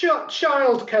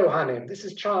 child Kohanim. This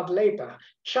is child labor,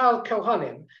 child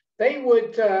Kohanim. They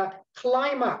would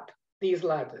climb up these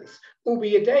ladders.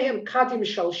 Ubiyadehim kadim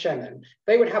shal shemen.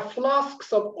 They would have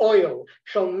flasks of oil,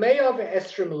 shal me'ah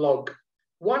ve'esrim log,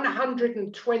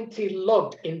 120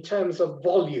 log in terms of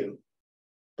volume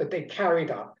that they carried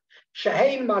up.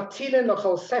 Shahein martilin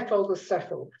l'chol sefel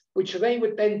v'sefel, which they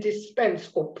would then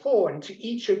dispense or pour into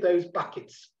each of those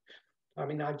buckets. I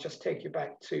mean, I'd just take you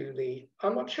back to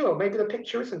I'm not sure, maybe the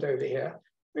picture isn't over here.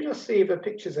 Let me just see if the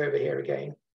picture's over here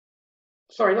again.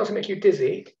 Sorry, not to make you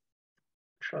dizzy.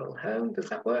 Control home, does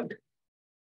that work?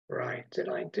 Right, did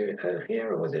I do it over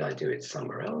here or did I do it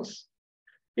somewhere else?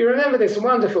 You remember this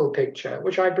wonderful picture,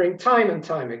 which I bring time and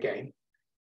time again.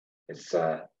 It's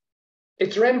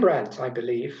Rembrandt, I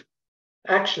believe.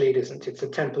 Actually, it isn't, it's a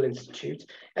Temple Institute.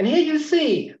 And here you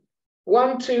see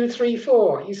 1, 2, 3,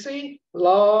 4. You see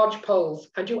large poles,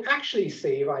 and you actually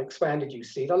see, if I expanded, you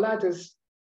see the ladders.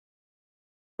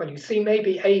 Well, you see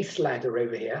maybe a ladder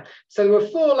over here. So there were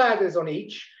 4 ladders on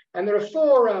each, and there are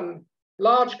 4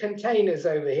 large containers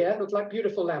over here, look like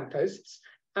beautiful lampposts.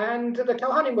 And the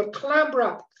Kohanim would clamber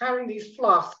up, carrying these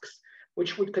flasks,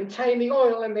 which would contain the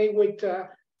oil, and they would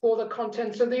pour the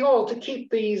contents of the oil to keep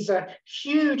these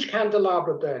huge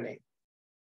candelabra burning.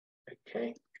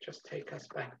 Okay, just take us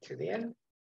back to the end.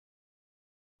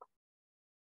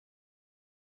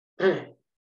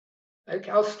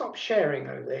 Okay, I'll stop sharing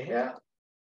over here.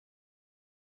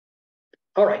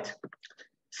 All right,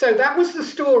 so that was the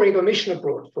story the Mishnah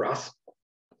brought for us.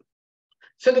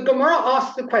 So the Gemara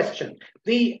asked the question.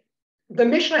 The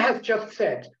Mishnah has just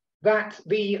said that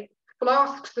the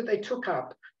flasks that they took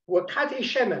up were Kadei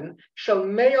Shemen Shel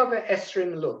Me'ah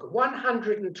ve'esrim log,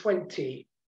 120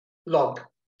 log,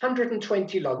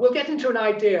 120 log. We'll get into an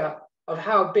idea of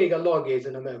how big a log is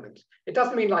in a moment. It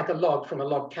doesn't mean like a log from a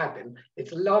log cabin.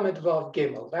 It's Lamed Vav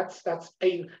Gimel. That's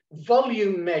a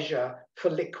volume measure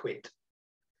for liquid.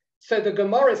 So the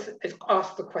Gemara is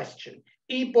asked the question,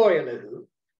 in the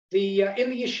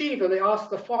yeshiva, they asked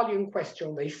the following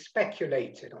question. They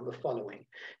speculated on the following.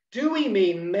 Do we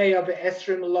mean Me'ah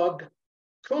ve'esrim log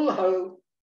kulho,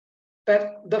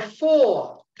 that the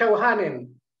 4 Kohanim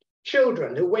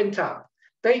children who went up,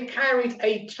 they carried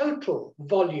a total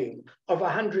volume of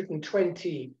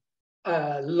 120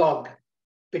 log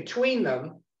between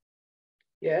them,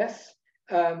 yes,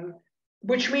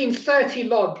 which means 30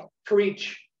 log for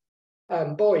each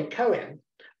boy Kohen.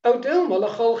 Or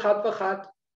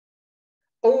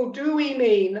do we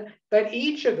mean that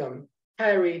each of them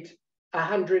carried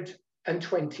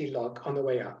 120 log on the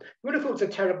way up? I would have thought it's a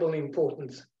terrible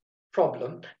importance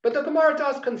problem, but the Gemara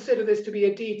does consider this to be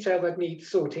a detail that needs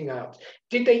sorting out.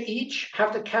 Did they each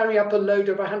have to carry up a load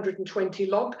of 120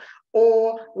 log,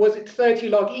 or was it 30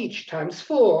 log each times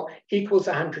 4 equals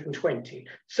 120?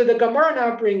 So the Gemara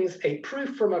now brings a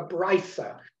proof from a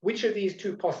brisa. Which of these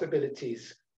 2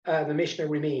 possibilities the Mishnah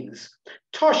means?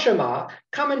 Toshama,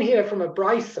 come and hear from a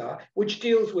brisa which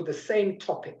deals with the same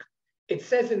topic. It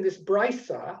says in this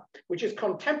brisa, which is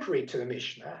contemporary to the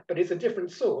Mishnah, but is a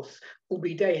different source,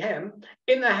 ubidehem,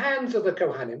 in the hands of the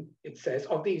Kohanim, it says,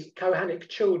 of these Kohanic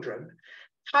children,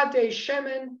 Kadei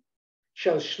Shemen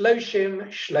shel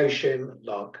shloshim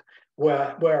log,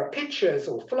 were pitchers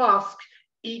or flasks,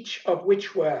 each of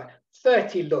which were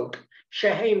 30 log,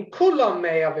 shehem kulam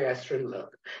me'ah ve'esrim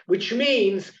log, which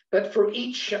means that for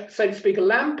each, so to speak,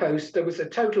 lamppost, there was a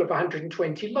total of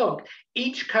 120 log.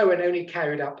 Each Kohen only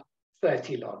carried up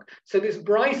 30 log. So this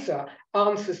brisa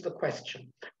answers the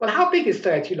question. Well, how big is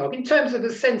 30 log in terms of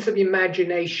the sense of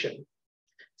imagination?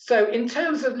 So in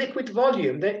terms of liquid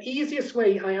volume, the easiest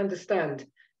way I understand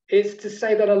is to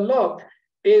say that a log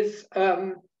is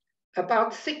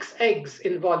about 6 eggs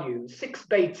in volume, 6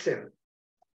 beitzim.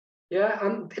 Yeah,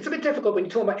 and it's a bit difficult when you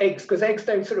talk about eggs because eggs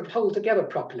don't sort of hold together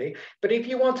properly. But if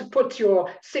you want to put your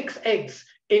 6 eggs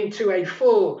into a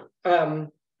full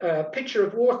pitcher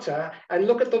of water and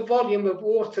look at the volume of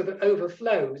water that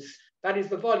overflows, that is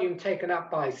the volume taken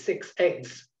up by 6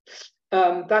 eggs.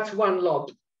 That's 1 log.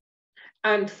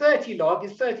 And 30 log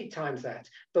is 30 times that,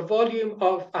 the volume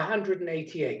of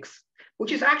 180 eggs,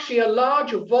 which is actually a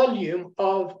large volume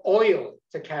of oil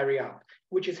to carry up,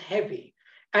 which is heavy.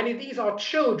 And if these are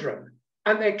children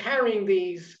and they're carrying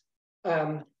these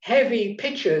heavy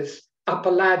pitchers up a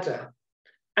ladder,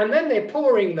 and then they're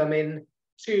pouring them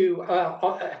into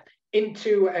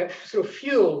a sort of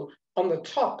fuel on the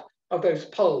top of those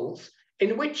poles,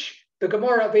 in which the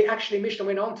Gemara, Mishnah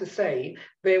went on to say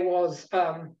there was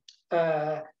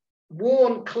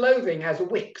worn clothing as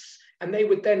wicks, and they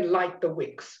would then light the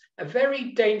wicks. A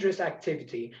very dangerous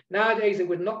activity. Nowadays, it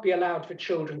would not be allowed for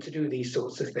children to do these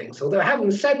sorts of things. Although,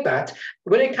 having said that,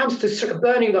 when it comes to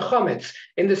burning the chametz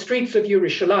in the streets of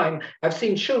Yerushalayim, I've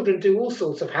seen children do all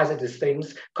sorts of hazardous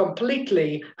things,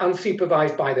 completely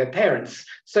unsupervised by their parents.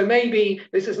 So maybe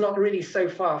this is not really so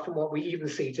far from what we even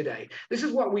see today. This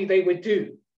is what they would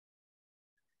do.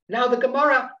 Now, the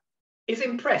Gemara is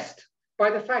impressed by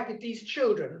the fact that these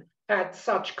children had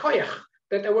such koyach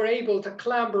that they were able to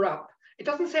clamber up. It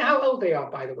doesn't say how old they are,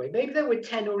 by the way. Maybe they were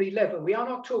 10 or 11. We are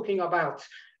not talking about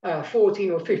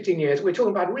 14 or 15 years. We're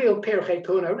talking about real pirchei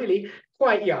kuna, really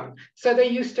quite young. So they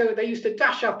used to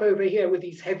dash up over here with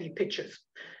these heavy pitchers.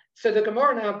 So the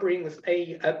Gemara now brings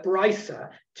a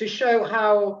brisa to show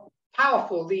how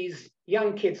powerful these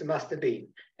young kids must have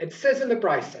been. It says in the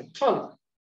brisa, Tana,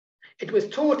 it was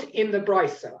taught in the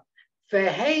brisa.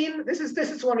 This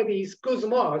is one of these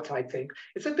guzmot, I think.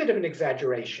 It's a bit of an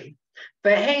exaggeration.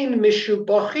 They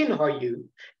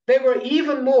were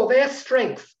even more, their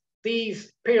strength,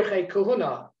 these pirchei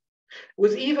kahuna,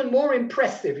 was even more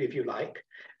impressive, if you like.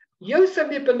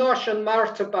 Yosef ibn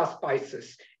Marta bas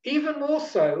Baisus, even more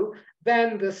so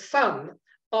than the son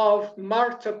of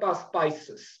Marta bas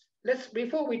Baisus.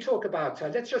 Before we talk about her,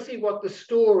 let's just see what the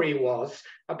story was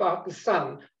about the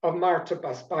son of Marta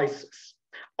bas Baisus.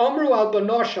 Omru al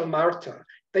Banosh Marta.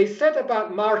 They said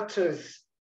about Marta's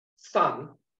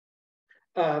son,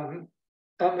 Shal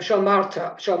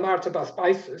Marta bas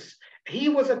Baisus, he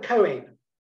was a Kohen.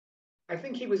 I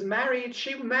think he was married.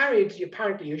 She married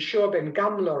apparently Yeshua ben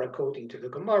Gamla, according to the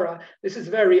Gemara. This is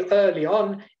very early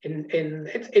on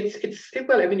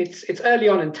it's early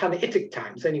on in Tannaitic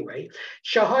times anyway.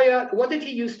 Shahaya, what did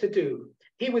he used to do?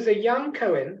 He was a young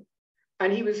Kohen,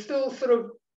 and he was still sort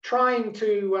of trying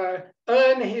to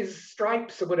earn his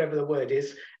stripes, or whatever the word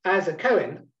is, as a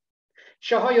Kohen.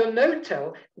 Shahaya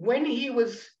Notel, when he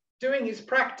was doing his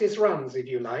practice runs, if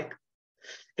you like,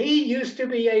 he used to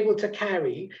be able to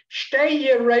carry 2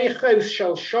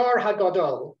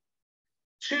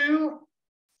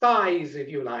 thighs, if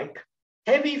you like,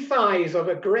 heavy thighs of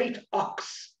a great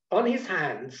ox on his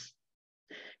hands,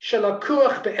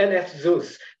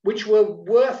 which were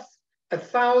worth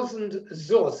 1,000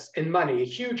 zuz in money, a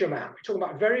huge amount. We're talking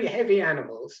about very heavy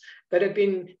animals that had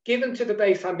been given to the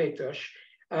Beis HaMikdash,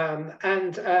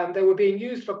 and they were being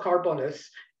used for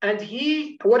carbonus. And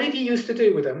what did he used to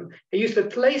do with them? He used to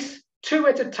place 2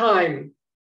 at a time,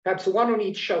 perhaps 1 on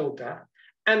each shoulder,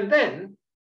 and then,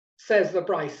 says the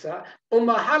Brisa,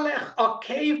 Umahalech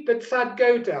akev betzad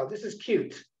godel. This is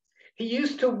cute. He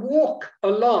used to walk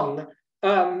along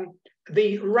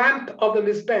the ramp of the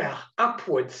Mizbeach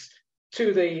upwards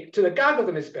to the gag of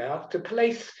the Mizbeach to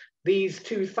place these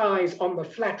 2 thighs on the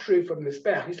flat roof of the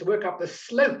Mizbeach. He used to work up the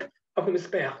slope of the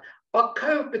Mizbeach.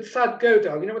 Akov b'tzad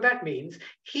godel, you know what that means?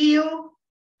 Heel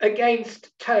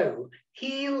against toe.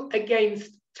 Heel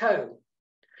against toe.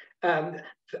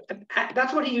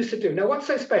 That's what he used to do. Now, what's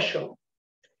so special?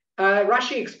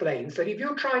 Rashi explains that if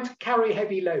you're trying to carry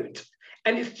heavy loads,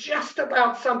 and it's just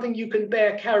about something you can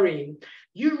bear carrying,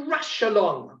 you rush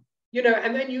along,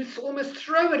 and then you almost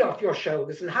throw it off your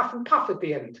shoulders and huff and puff at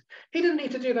the end. He didn't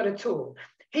need to do that at all.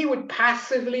 He would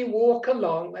passively walk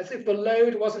along as if the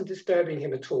load wasn't disturbing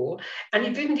him at all. And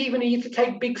he didn't even need to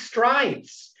take big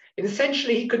strides. And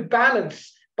essentially, he could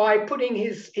balance by putting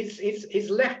his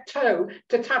left toe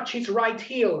to touch his right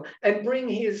heel and bring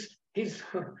his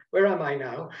where am I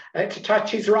now? To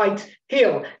touch his right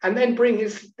heel, and then bring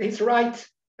his right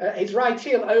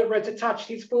heel over to touch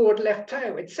his forward left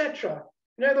toe, etc.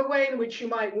 The way in which you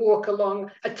might walk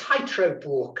along, a tightrope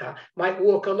walker might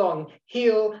walk along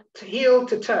heel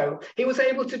to toe. He was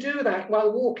able to do that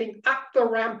while walking up the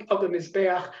ramp of the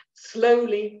Mizbeach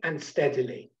slowly and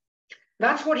steadily.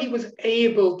 That's what he was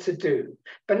able to do.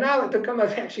 But now the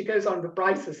Gemara actually goes on, the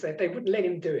Brisa said they wouldn't let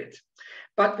him do it.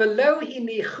 But v'lo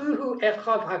hinichuhu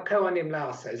echav haKohanim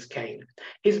la, says Cain.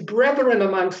 His brethren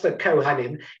amongst the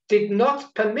Kohanim did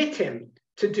not permit him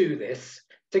to do this,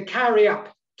 to carry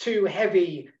up two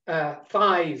heavy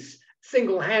thighs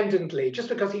single-handedly, just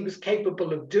because he was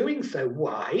capable of doing so.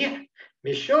 Why?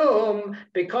 Mishum,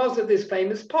 because of this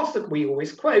famous posuk we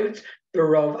always quote,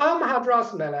 Berov Am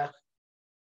Hadras Melech.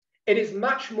 It is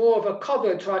much more of a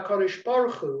cover to HaKadosh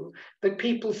Baruch Hu that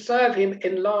people serve him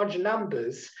in large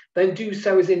numbers than do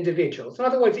so as individuals. In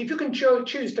other words, if you can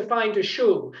choose to find a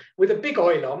shul with a big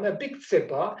oilam, a big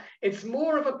tzibah, it's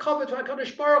more of a cover to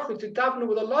HaKadosh Baruch Hu to daven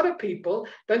with a lot of people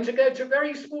than to go to a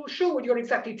very small shul where you're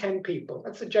exactly 10 people.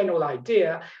 That's the general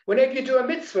idea. Whenever you do a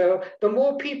mitzvah, the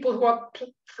more people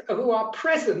who are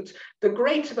present, the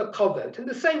greater the cover. In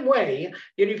the same way,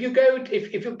 if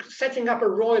you're setting up a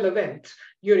royal event,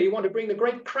 you want to bring the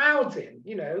great crowds in,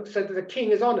 so that the king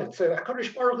is honored. So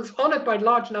HaKadosh Baruch Hu is honored by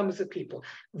large numbers of people.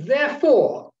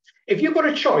 Therefore, if you've got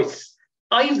a choice,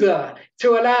 either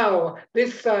to allow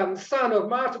this son of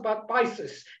Martha bat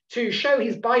Bisus to show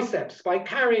his biceps by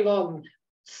carrying on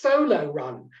solo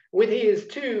run with his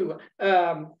two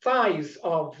thighs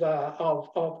of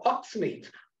ox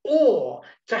meat, or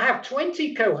to have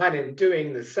 20 Kohanim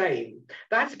doing the same,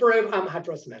 that's Barov Am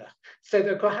Hadras Melech. So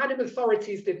the Kohanim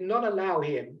authorities did not allow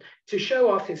him to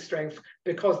show off his strength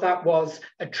because that was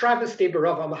a travesty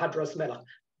Barov Am Hadras Melech.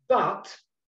 But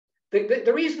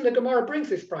the reason the Gemara brings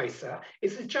this brisa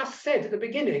is it just said at the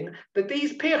beginning that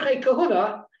these Pirchei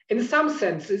Kahuna, in some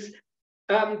senses,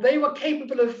 they were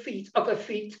capable of a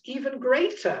feat even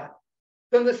greater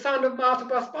than the son of Martha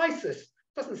bas Bisus.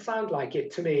 Doesn't sound like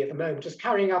it to me at the moment, just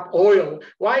carrying up oil.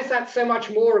 Why is that so much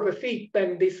more of a feat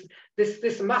than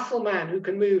this muscle man who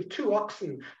can move 2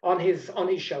 oxen on his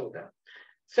shoulder?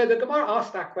 So the Gemara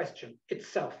asks that question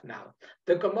itself now.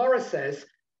 The Gemara says,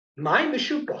 "My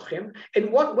Meshubochim,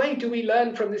 in what way do we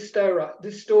learn from this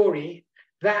story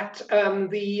that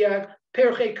the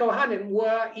Pirchei Kohanim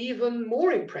were even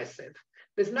more impressive?"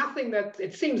 There's nothing that,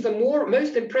 it seems the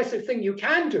most impressive thing you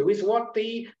can do is what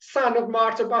the son of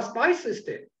Martha bas Bisus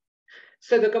did.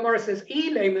 So the Gemara says,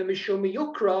 if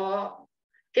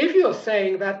you're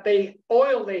saying that the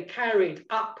oil they carried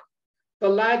up the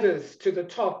ladders to the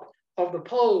top of the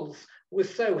poles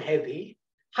was so heavy,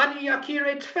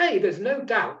 there's no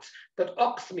doubt that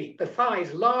ox meat, the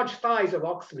thighs, large thighs of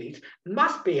ox meat,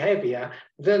 must be heavier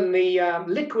than the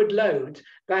liquid load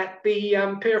that the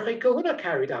Pirchei Kahuna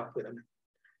carried up with them.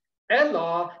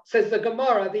 Ella, says the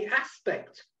Gemara, the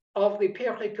aspect of the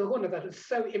Pirchei Kahuna that is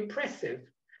so impressive,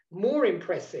 more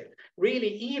impressive, really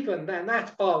even than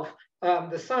that of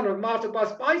the son of Martha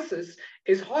bas Bisus,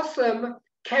 is Hossam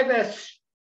Kevesh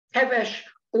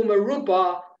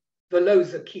Umaruba Velo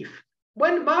Zakif.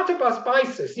 When Martha bas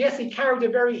Bisus, yes, he carried a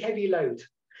very heavy load,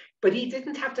 but he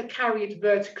didn't have to carry it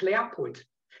vertically upward.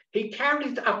 He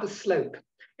carried it up a slope.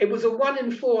 It was a 1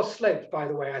 in 4 slope, by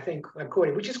the way, I think,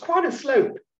 according, which is quite a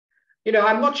slope.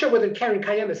 I'm not sure whether Keren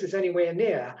Kayemis is anywhere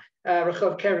near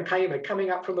Rechov Keren Kayemis,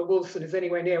 coming up from the Wilson is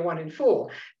anywhere near 1 in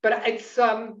 4. But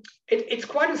it's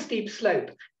quite a steep slope,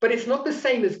 but it's not the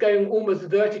same as going almost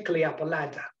vertically up a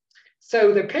ladder.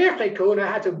 So the Pirchei Kahuna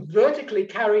had to vertically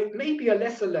carry maybe a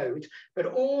lesser load, but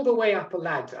all the way up a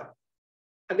ladder.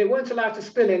 And they weren't allowed to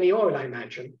spill any oil, I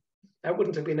imagine. That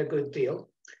wouldn't have been a good deal.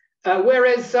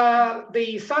 Whereas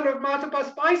the son of Martha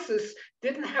bas Bisus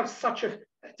didn't have such a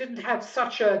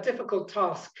difficult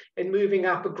task in moving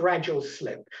up a gradual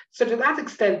slope. So to that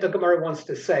extent, the Gemara wants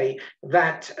to say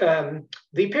that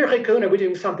the Pirchei Kahuna were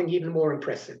doing something even more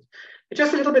impressive.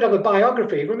 Just a little bit of a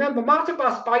biography. Remember, Martha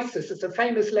bas Bisus is a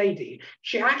famous lady.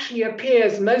 She actually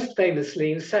appears most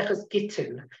famously in Seches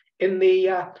Gittin, in the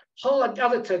whole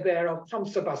Agadah there of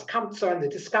Kamsa bas Kamsa and the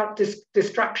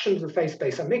destructions of face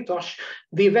Beis Hamikdash,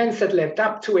 the events that led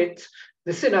up to it,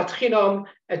 the Sinat Chinom,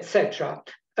 etc.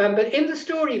 But in the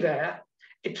story there,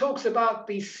 it talks about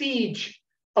the siege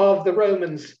of the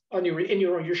Romans in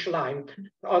Yerushalayim,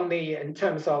 in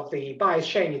terms of the Bayis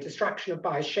Sheni, destruction of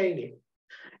Bayis Sheni.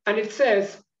 And it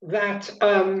says that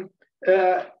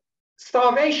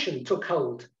starvation took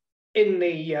hold in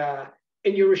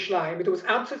Yerushalayim. It was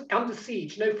under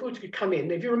siege, no food could come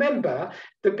in. If you remember,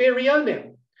 the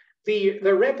Biryonim, the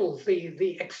rebels,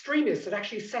 the extremists that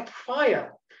actually set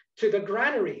fire to the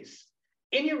granaries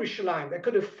in Yerushalayim that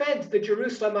could have fed the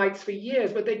Jerusalemites for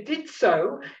years, but they did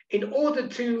so in order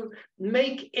to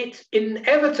make it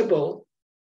inevitable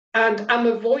and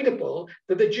unavoidable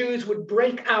that the Jews would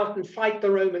break out and fight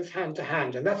the Romans hand to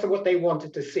hand. And that's what they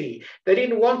wanted to see. They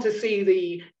didn't want to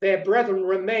see their brethren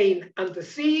remain under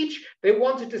siege. They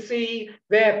wanted to see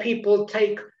their people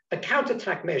take a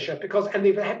counterattack measure and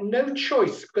they had no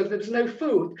choice because there was no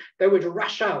food. They would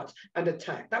rush out and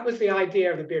attack. That was the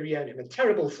idea of the Biryonim, a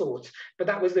terrible thought, but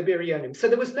that was the Biryonim. So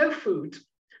there was no food.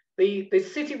 The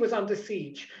city was under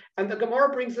siege, and the Gemara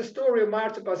brings the story of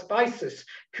Martha Bas Baisis,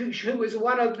 who was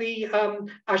one of the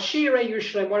Ashirei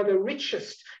Yerushalayim, one of the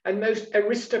richest and most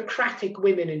aristocratic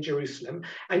women in Jerusalem,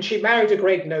 and she married a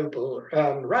great noble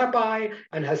rabbi,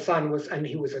 and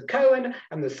he was a Cohen,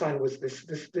 and the son was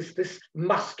this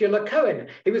muscular Cohen.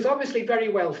 He was obviously very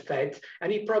well fed,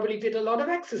 and he probably did a lot of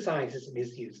exercises in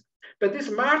his youth. But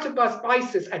this Martha Bas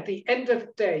Baisis, at the end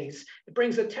of days, it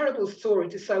brings a terrible story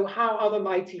to show how are the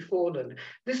mighty fallen.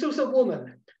 This was a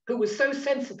woman who was so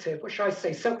sensitive, what shall I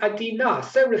say, so adina,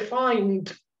 so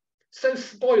refined, so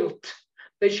spoilt,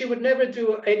 that she would never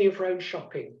do any of her own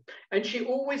shopping. And she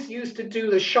always used to do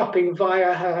the shopping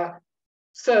via her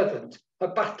servant, her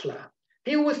butler.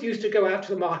 He always used to go out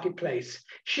to the marketplace.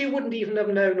 She wouldn't even have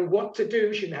known what to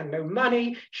do. She had no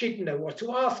money. She didn't know what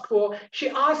to ask for. She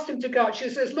asked him to go out. She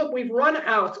says, look, we've run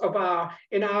out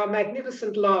in our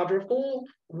magnificent larder of all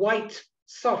white,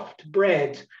 soft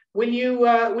bread. Will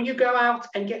you go out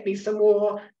and get me some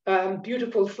more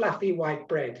beautiful, fluffy white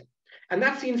bread? And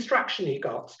that's the instruction he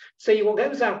got. So he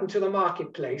goes out into the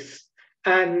marketplace,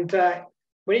 and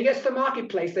when he gets to the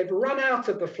marketplace, they've run out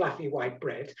of the fluffy white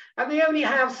bread, and they only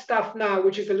have stuff now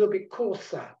which is a little bit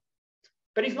coarser.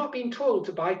 But he's not been told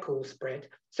to buy coarse bread.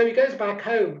 So he goes back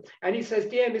home and he says,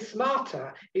 dear Miss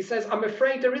Martha, he says, I'm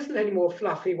afraid there isn't any more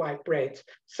fluffy white bread.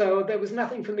 So there was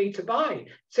nothing for me to buy.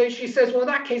 So she says, well, in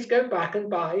that case, go back and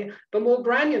buy the more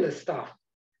granular stuff.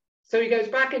 So he goes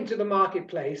back into the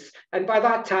marketplace, and by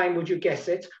that time, would you guess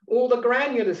it, all the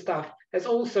granular stuff has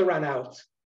also run out.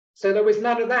 So there was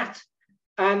none of that.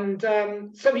 And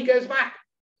so he goes back,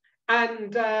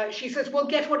 and she says, well,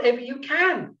 get whatever you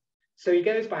can. So he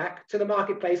goes back to the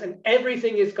marketplace, and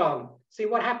everything is gone. See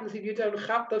what happens if you don't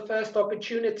have the first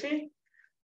opportunity?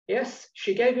 Yes,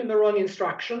 she gave him the wrong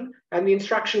instruction, and the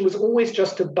instruction was always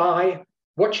just to buy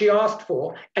what she asked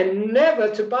for and never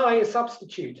to buy a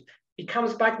substitute. He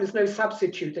comes back, there's no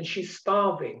substitute, and she's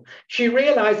starving. She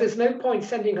realizes there's no point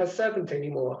sending her servant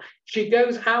anymore. She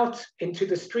goes out into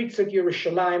the streets of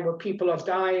Yerushalayim where people are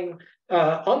dying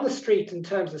on the street in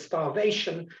terms of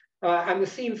starvation, and the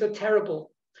scenes are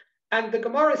terrible. And the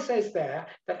Gemara says there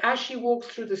that as she walks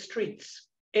through the streets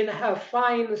in her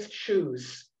finest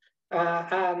shoes,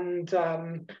 and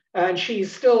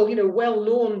she's still, well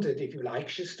laundered, if you like.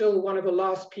 She's still one of the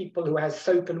last people who has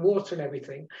soap and water and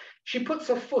everything. She puts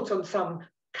her foot on some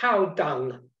cow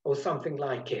dung or something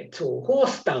like it, or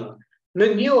horse dung,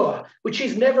 manure, which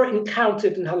she's never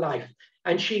encountered in her life.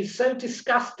 And she's so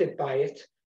disgusted by it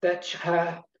that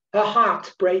her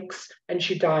heart breaks and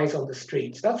she dies on the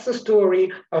streets. That's the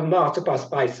story of Martha Bas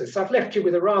Baisis. I've left you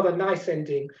with a rather nice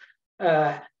ending,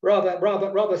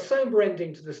 rather somber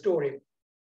ending to the story.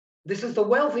 This is the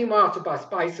wealthy Martha Bas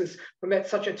Baisis who met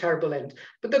such a terrible end.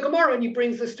 But the Gemara only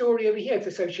brings the story over here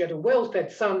to say she had a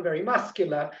well-fed son, very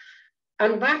muscular,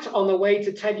 and that on the way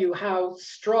to tell you how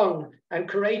strong and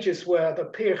courageous were the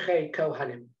Pirchei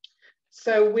Kohanim.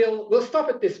 So we'll stop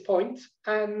at this point,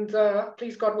 and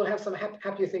please God, we'll have some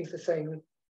happier things to say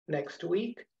next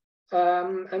week.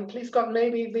 And please God,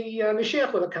 maybe the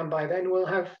Mashiach will come by then.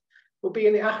 We'll be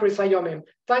in the Achris Hayomim.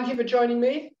 Thank you for joining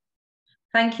me.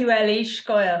 Thank you, Eli.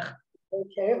 Shkoyach.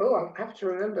 Okay. Oh, I have to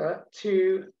remember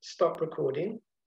to stop recording.